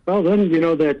 Well, then,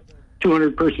 that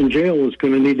 200-person jail is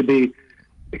going to need to be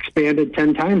expanded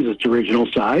 10 times its original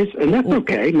size, and that's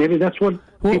okay. Maybe that's what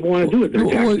people want to do with their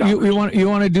tax dollars. You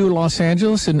want to do Los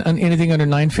Angeles, and anything under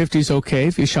 $950 is okay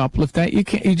if you shoplift that. You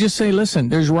can't. You just say, listen,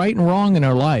 there's right and wrong in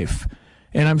our life,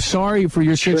 and I'm sorry for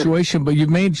your situation, but you've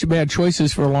made bad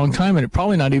choices for a long time, and it's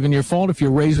probably not even your fault if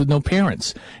you're raised with no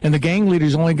parents. And the gang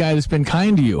leader's the only guy that's been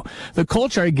kind to you. The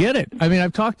culture, I get it. I mean,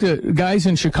 I've talked to guys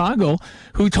in Chicago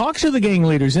who talk to the gang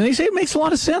leaders, and they say it makes a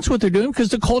lot of sense what they're doing because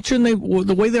the culture and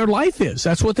the way their life is.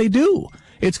 That's what they do.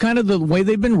 It's kind of the way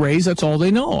they've been raised. That's all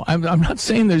they know. I'm not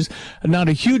saying there's not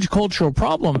a huge cultural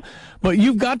problem, but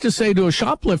you've got to say to a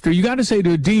shoplifter, you got to say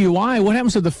to a DUI, what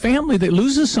happens to the family that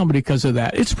loses somebody because of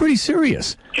that? It's pretty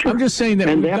serious. Sure. I'm just saying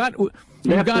that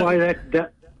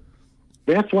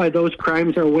that's why those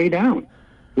crimes are way down.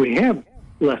 We have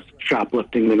less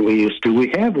shoplifting than we used to. We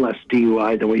have less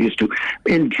DUI than we used to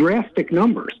in drastic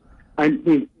numbers. I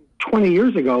mean, 20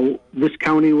 years ago, this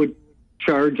county would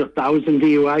charge 1,000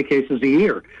 DUI cases a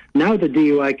year. Now the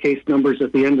DUI case numbers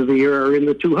at the end of the year are in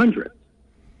the 200s.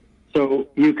 So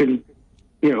you can,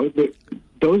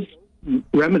 those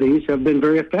remedies have been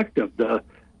very effective. The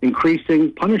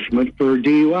increasing punishment for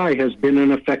DUI has been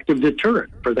an effective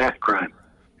deterrent for that crime.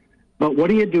 But what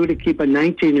do you do to keep a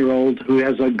 19-year-old who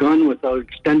has a gun with an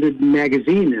extended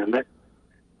magazine in it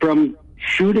from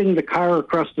shooting the car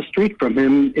across the street from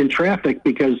him in traffic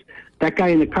because that guy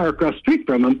in the car across the street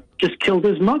from him just killed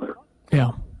his mother?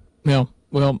 Yeah.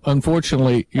 Well,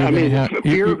 unfortunately,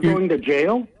 you're going to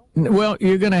jail? Well,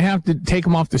 you're going to have to take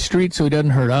him off the street so he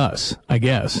doesn't hurt us, I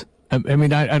guess. I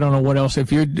mean, I don't know what else.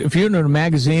 If you're in a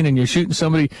magazine and you're shooting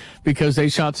somebody because they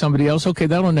shot somebody else, okay,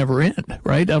 that'll never end,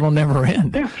 right? That'll never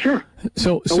end. Yeah, sure.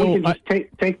 So we can just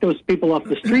take those people off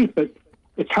the street, but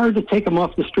it's hard to take them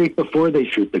off the street before they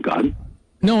shoot the gun.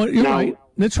 No, you're right.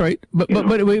 That's right. But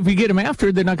if we get them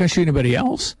after, they're not going to shoot anybody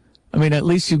else. I mean, at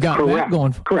least you've got that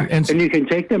going. Correct. And you can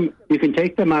take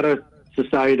them out of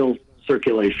societal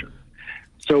circulation.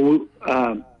 So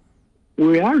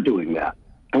we are doing that,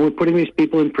 and we're putting these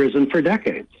people in prison for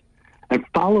decades. And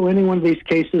follow any one of these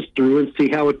cases through and see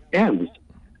how it ends.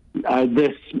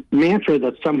 This mantra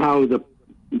that somehow the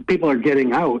people are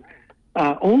getting out,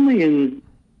 only in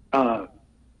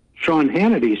Sean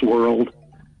Hannity's world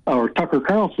or Tucker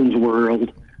Carlson's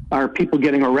world are people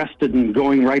getting arrested and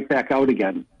going right back out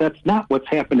again. That's not what's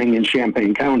happening in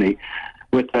Champaign County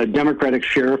with a Democratic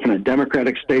sheriff and a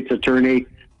Democratic state's attorney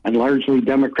and largely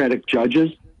Democratic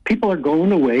judges. People are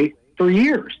going away for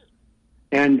years.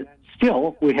 And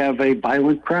still, we have a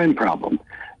violent crime problem.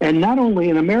 And not only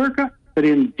in America, but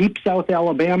in Deep South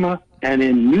Alabama and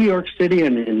in New York City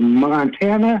and in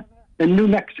Montana and New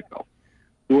Mexico.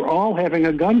 We're all having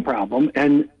a gun problem,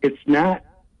 and it's not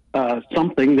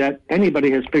something that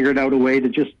anybody has figured out a way to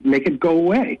just make it go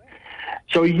away.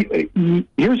 So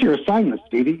here's your assignment,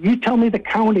 Stevie. You tell me the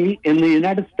county in the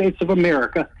United States of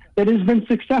America that has been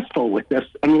successful with this,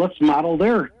 and let's model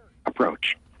their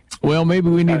approach. Well, maybe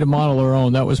we need to model our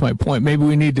own. That was my point. Maybe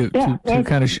we need to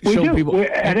kind of show people.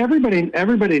 And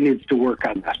everybody needs to work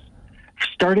on this,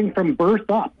 starting from birth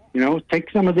up.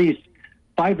 Take some of these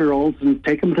 5-year-olds and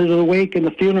take them to the wake and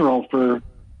the funeral for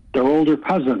their older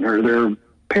cousin or their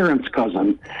parent's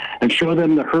cousin, and show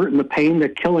them the hurt and the pain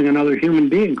that killing another human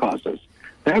being causes.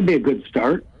 That would be a good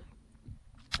start.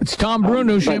 It's Tom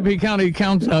Bruno, Champaign County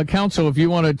Council. If you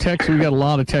want to text, we got a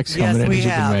lot of texts coming in. We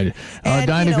have.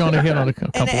 Diane, if you want to hit on a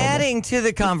couple and adding to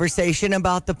the conversation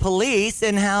about the police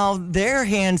and how their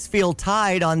hands feel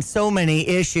tied on so many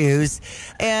issues,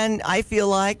 and I feel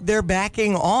like they're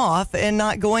backing off and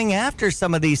not going after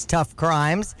some of these tough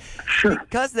crimes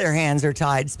because their hands are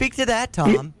tied. Speak to that,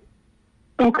 Tom.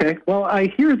 Okay. Well, I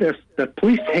hear this. The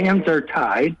police hands are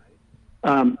tied.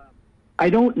 I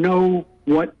don't know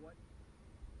what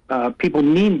people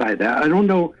mean by that. I don't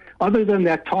know, other than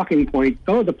that talking point,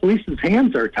 the police's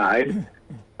hands are tied.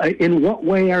 In what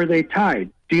way are they tied?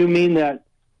 Do you mean that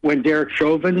when Derek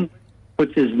Chauvin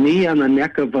puts his knee on the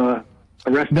neck of a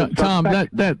arrested suspect? Tom,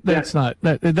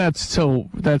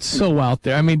 that's so out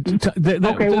there. I mean,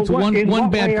 that's one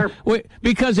bad.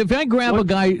 Because if I grab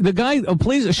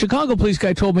a Chicago police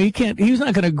guy told me he's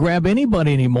not going to grab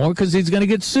anybody anymore because he's going to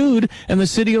get sued and the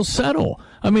city will settle.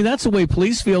 I mean, that's the way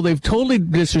police feel. They've totally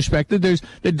disrespected.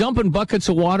 They're dumping buckets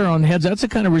of water on heads. That's the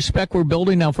kind of respect we're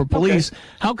building now for police. Okay.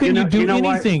 How can you do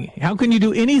anything? How can you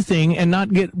do anything and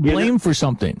not get blamed for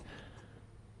something?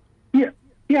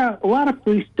 Yeah, a lot of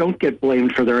police don't get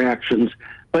blamed for their actions,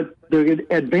 but the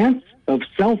advance of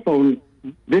cell phone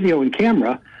video and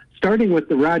camera, starting with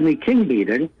the Rodney King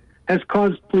beating, has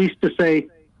caused police to say,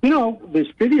 this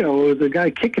video of the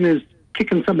guy kicking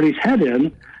somebody's head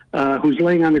in, who's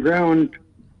laying on the ground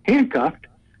handcuffed,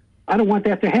 I don't want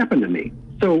that to happen to me.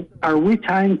 So are we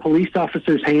tying police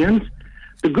officers' hands?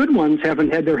 The good ones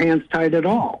haven't had their hands tied at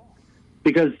all.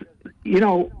 Because,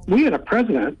 we had a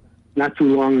president not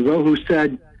too long ago who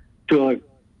said to a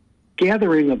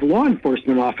gathering of law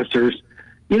enforcement officers,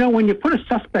 when you put a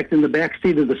suspect in the back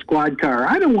seat of the squad car,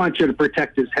 I don't want you to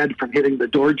protect his head from hitting the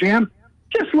door jamb.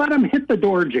 Just let him hit the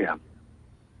door jamb.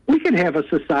 We can have a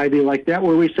society like that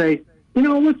where we say,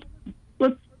 let's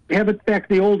have it back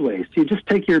the old ways. You just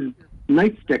take your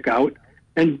nightstick out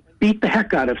and beat the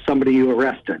heck out of somebody you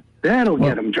arrested. That'll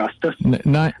get them justice. But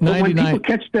when people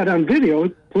catch that on video,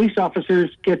 police officers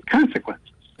get consequences.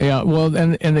 Yeah, well,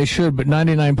 and they should, but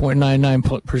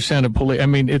 99.99% of police, I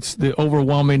mean, it's the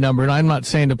overwhelming number. And I'm not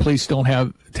saying the police don't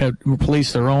have to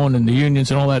police their own and the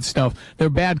unions and all that stuff. They're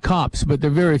bad cops, but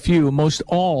they're very few. Most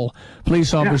all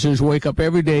police officers wake up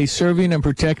every day serving and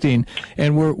protecting,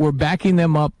 and we're backing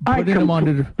them up, putting them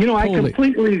onto the... I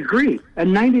completely agree. And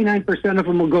 99% of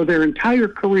them will go their entire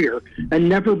career and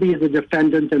never be the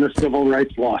defendant in a civil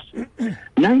rights lawsuit.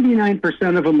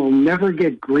 99% of them will never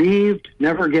get grieved,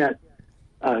 never get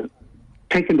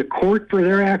taken to court for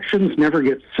their actions, never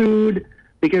get sued,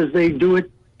 because they do it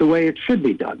the way it should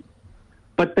be done.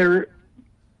 But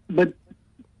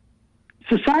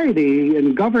society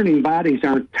and governing bodies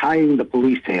aren't tying the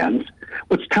police hands.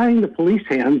 What's tying the police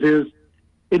hands is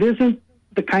it isn't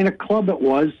the kind of club it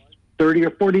was 30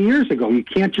 or 40 years ago. You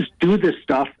can't just do this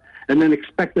stuff and then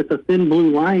expect that the thin blue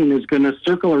line is going to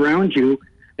circle around you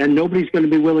and nobody's going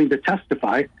to be willing to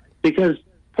testify, because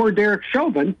poor Derek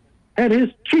Chauvin had his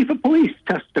chief of police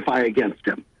testify against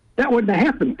him. That wouldn't have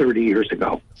happened 30 years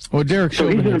ago. Well, Derek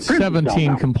Chauvin had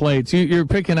 17 complaints. You're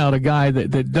picking out a guy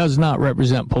that does not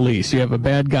represent police. You have a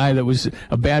bad guy that was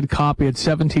a bad cop. He had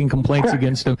 17 complaints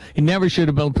against him. He never should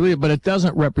have been police, but it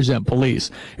doesn't represent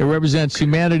police. It represents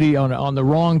humanity on the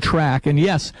wrong track. And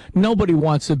yes, nobody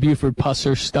wants the Buford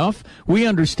Pusser stuff. We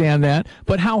understand that.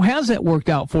 But how has that worked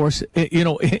out for us,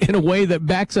 in a way that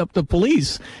backs up the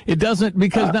police? It doesn't,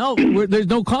 because now there's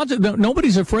no consequence.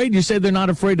 Nobody's afraid. You say they're not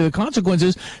afraid of the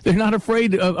consequences. They're not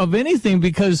afraid of anything,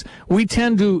 because we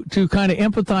tend to kind of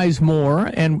empathize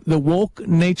more, and the woke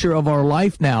nature of our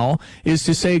life now is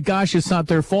to say, gosh, it's not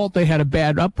their fault, they had a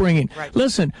bad upbringing. Right.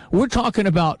 Listen, we're talking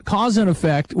about cause and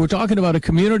effect. We're talking about a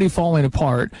community falling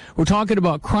apart. We're talking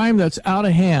about crime that's out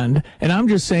of hand, and I'm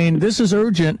just saying this is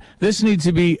urgent. This needs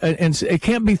to be, and it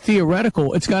can't be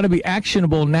theoretical. It's got to be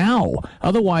actionable now.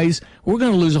 Otherwise, we're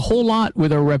going to lose a whole lot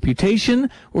with our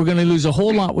reputation. We're going to lose a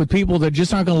whole lot with people that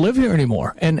just aren't going to live here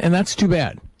anymore, and that's too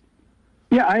bad.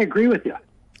 Yeah, I agree with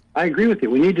you.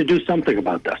 We need to do something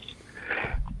about this.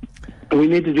 We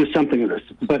need to do something with this.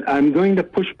 But I'm going to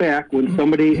push back when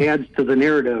somebody adds to the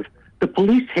narrative, the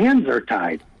police hands are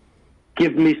tied.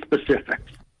 Give me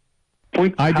specifics.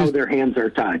 Point to how their hands are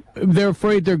tied. They're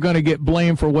afraid they're going to get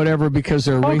blamed for whatever because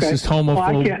they're racist,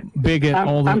 homophobe, bigot,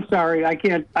 all that. I'm sorry, I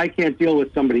can't deal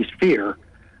with somebody's fear.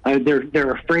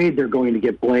 They're afraid they're going to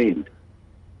get blamed.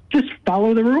 Just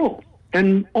follow the rules.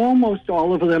 And almost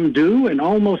all of them do, and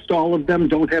almost all of them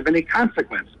don't have any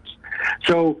consequences.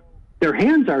 So their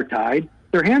hands are tied.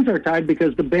 Their hands are tied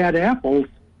because the bad apples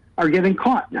are getting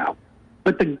caught now.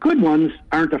 But the good ones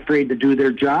aren't afraid to do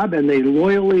their job, and they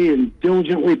loyally and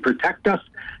diligently protect us,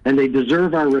 and they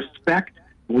deserve our respect.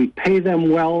 We pay them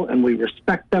well, and we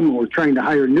respect them, and we're trying to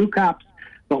hire new cops,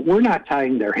 but we're not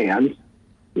tying their hands.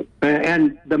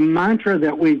 And the mantra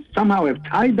that we somehow have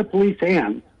tied the police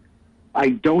hands,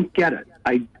 I don't get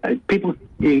it. People,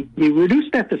 you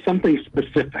reduce that to something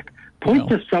specific. Point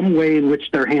to some way in which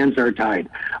their hands are tied.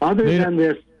 Other than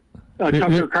this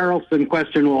Tucker Carlson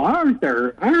question, well, aren't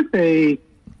they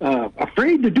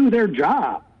afraid to do their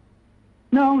job?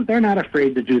 No, they're not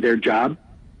afraid to do their job.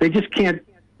 They just can't.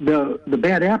 The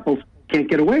bad apples can't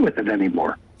get away with it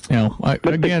anymore. But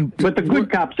the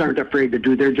good cops aren't afraid to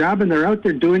do their job, and they're out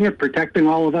there doing it, protecting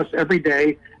all of us every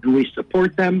day, and we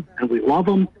support them, and we love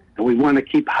them, and we want to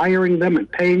keep hiring them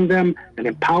and paying them and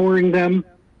empowering them.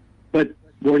 But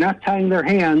we're not tying their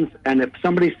hands, and if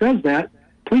somebody says that,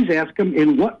 please ask them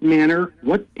in what manner,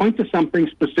 point to something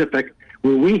specific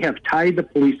where we have tied the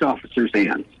police officers'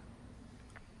 hands.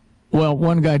 Well,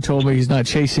 one guy told me he's not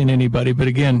chasing anybody, but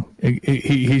again,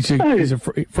 he's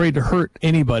afraid to hurt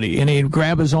anybody, and he'd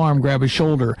grab his arm, grab his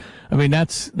shoulder. I mean,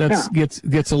 gets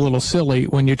a little silly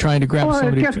when you're trying to grab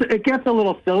somebody. It gets a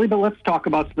little silly, but let's talk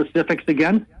about specifics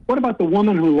again. What about the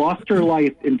woman who lost her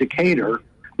life in Decatur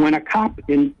when a cop,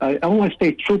 Illinois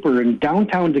State Trooper in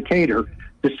downtown Decatur,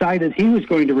 decided he was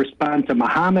going to respond to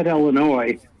Muhammad,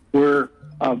 Illinois, where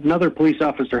another police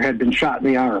officer had been shot in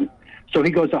the arm. So he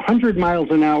goes 100 miles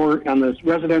an hour on the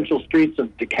residential streets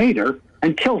of Decatur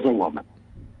and kills a woman.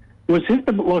 Was it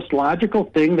the most logical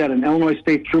thing that an Illinois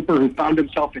State Trooper who found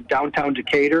himself in downtown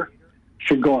Decatur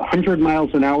should go 100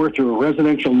 miles an hour through a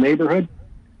residential neighborhood?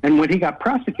 And when he got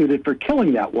prosecuted for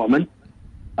killing that woman,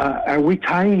 are we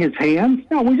tying his hands?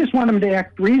 No, we just want him to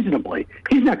act reasonably.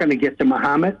 He's not going to get to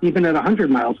Muhammad, even at 100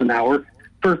 miles an hour,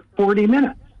 for 40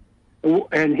 minutes.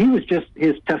 And his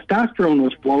testosterone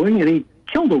was flowing, and he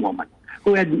killed a woman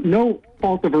who had no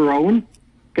fault of her own,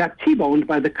 got T-boned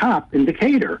by the cop in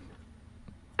Decatur.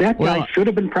 That guy should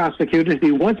have been prosecuted.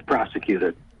 He was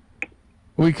prosecuted.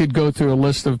 We could go through a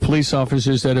list of police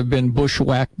officers that have been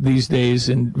bushwhacked these days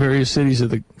in various cities of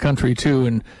the country, too,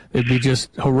 and it'd be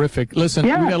just horrific. Listen,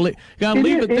 we got to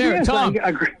leave it there. Tom,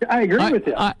 I agree with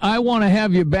you. I want to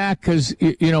have you back because,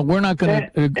 we're not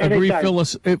going to agree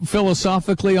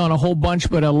philosophically on a whole bunch,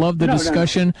 but I love the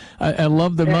discussion. No. I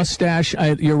love the mustache.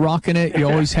 You're rocking it. You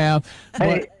always have.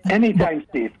 But, anytime,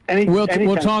 Steve. We'll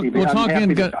talk. We'll talk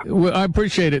in. I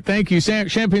appreciate it. Thank you.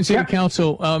 Champaign City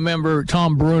Council member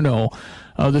Tom Bruno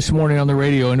this morning on the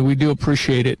radio, and we do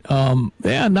appreciate it. Not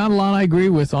a lot I agree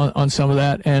with on some of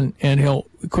that, and he'll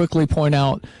quickly point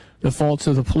out the faults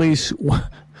of the police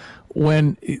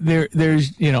when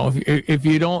there's if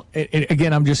you don't.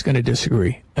 Again, I'm just going to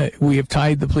disagree. We have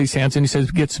tied the police hands, and he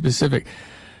says get specific.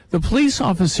 The police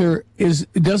officer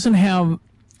doesn't have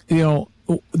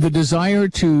the desire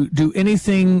to do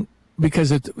anything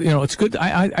because it's good.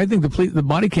 I think the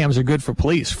body cams are good for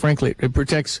police. Frankly, it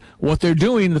protects what they're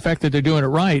doing, the fact that they're doing it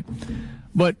right,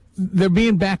 but they're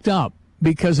being backed up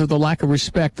because of the lack of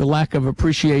respect, the lack of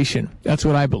appreciation. That's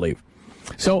what I believe.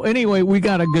 So anyway, we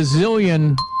got a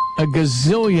gazillion a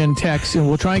gazillion texts, and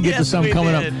we'll try and get to some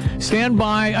coming up. Stand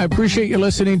by. I appreciate you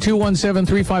listening.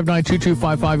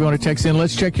 217-359-2255. You want to text in.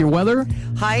 Let's check your weather.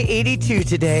 High 82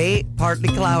 today, partly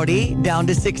cloudy, down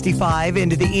to 65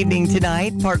 into the evening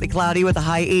tonight. Partly cloudy with a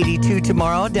high 82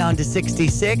 tomorrow, down to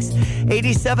 66.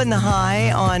 87 the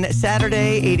high on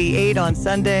Saturday, 88 on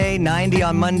Sunday, 90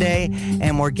 on Monday,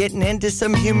 and we're getting into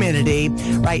some humidity.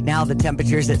 Right now, the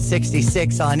temperature's at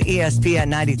 66 on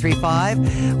ESPN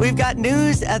 93.5. We've got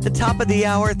news at the top of the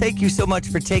hour. Thank you so much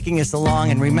for taking us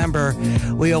along. And remember,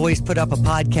 we always put up a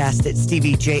podcast at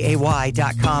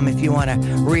StevieJay.com if you want to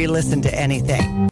re-listen to anything.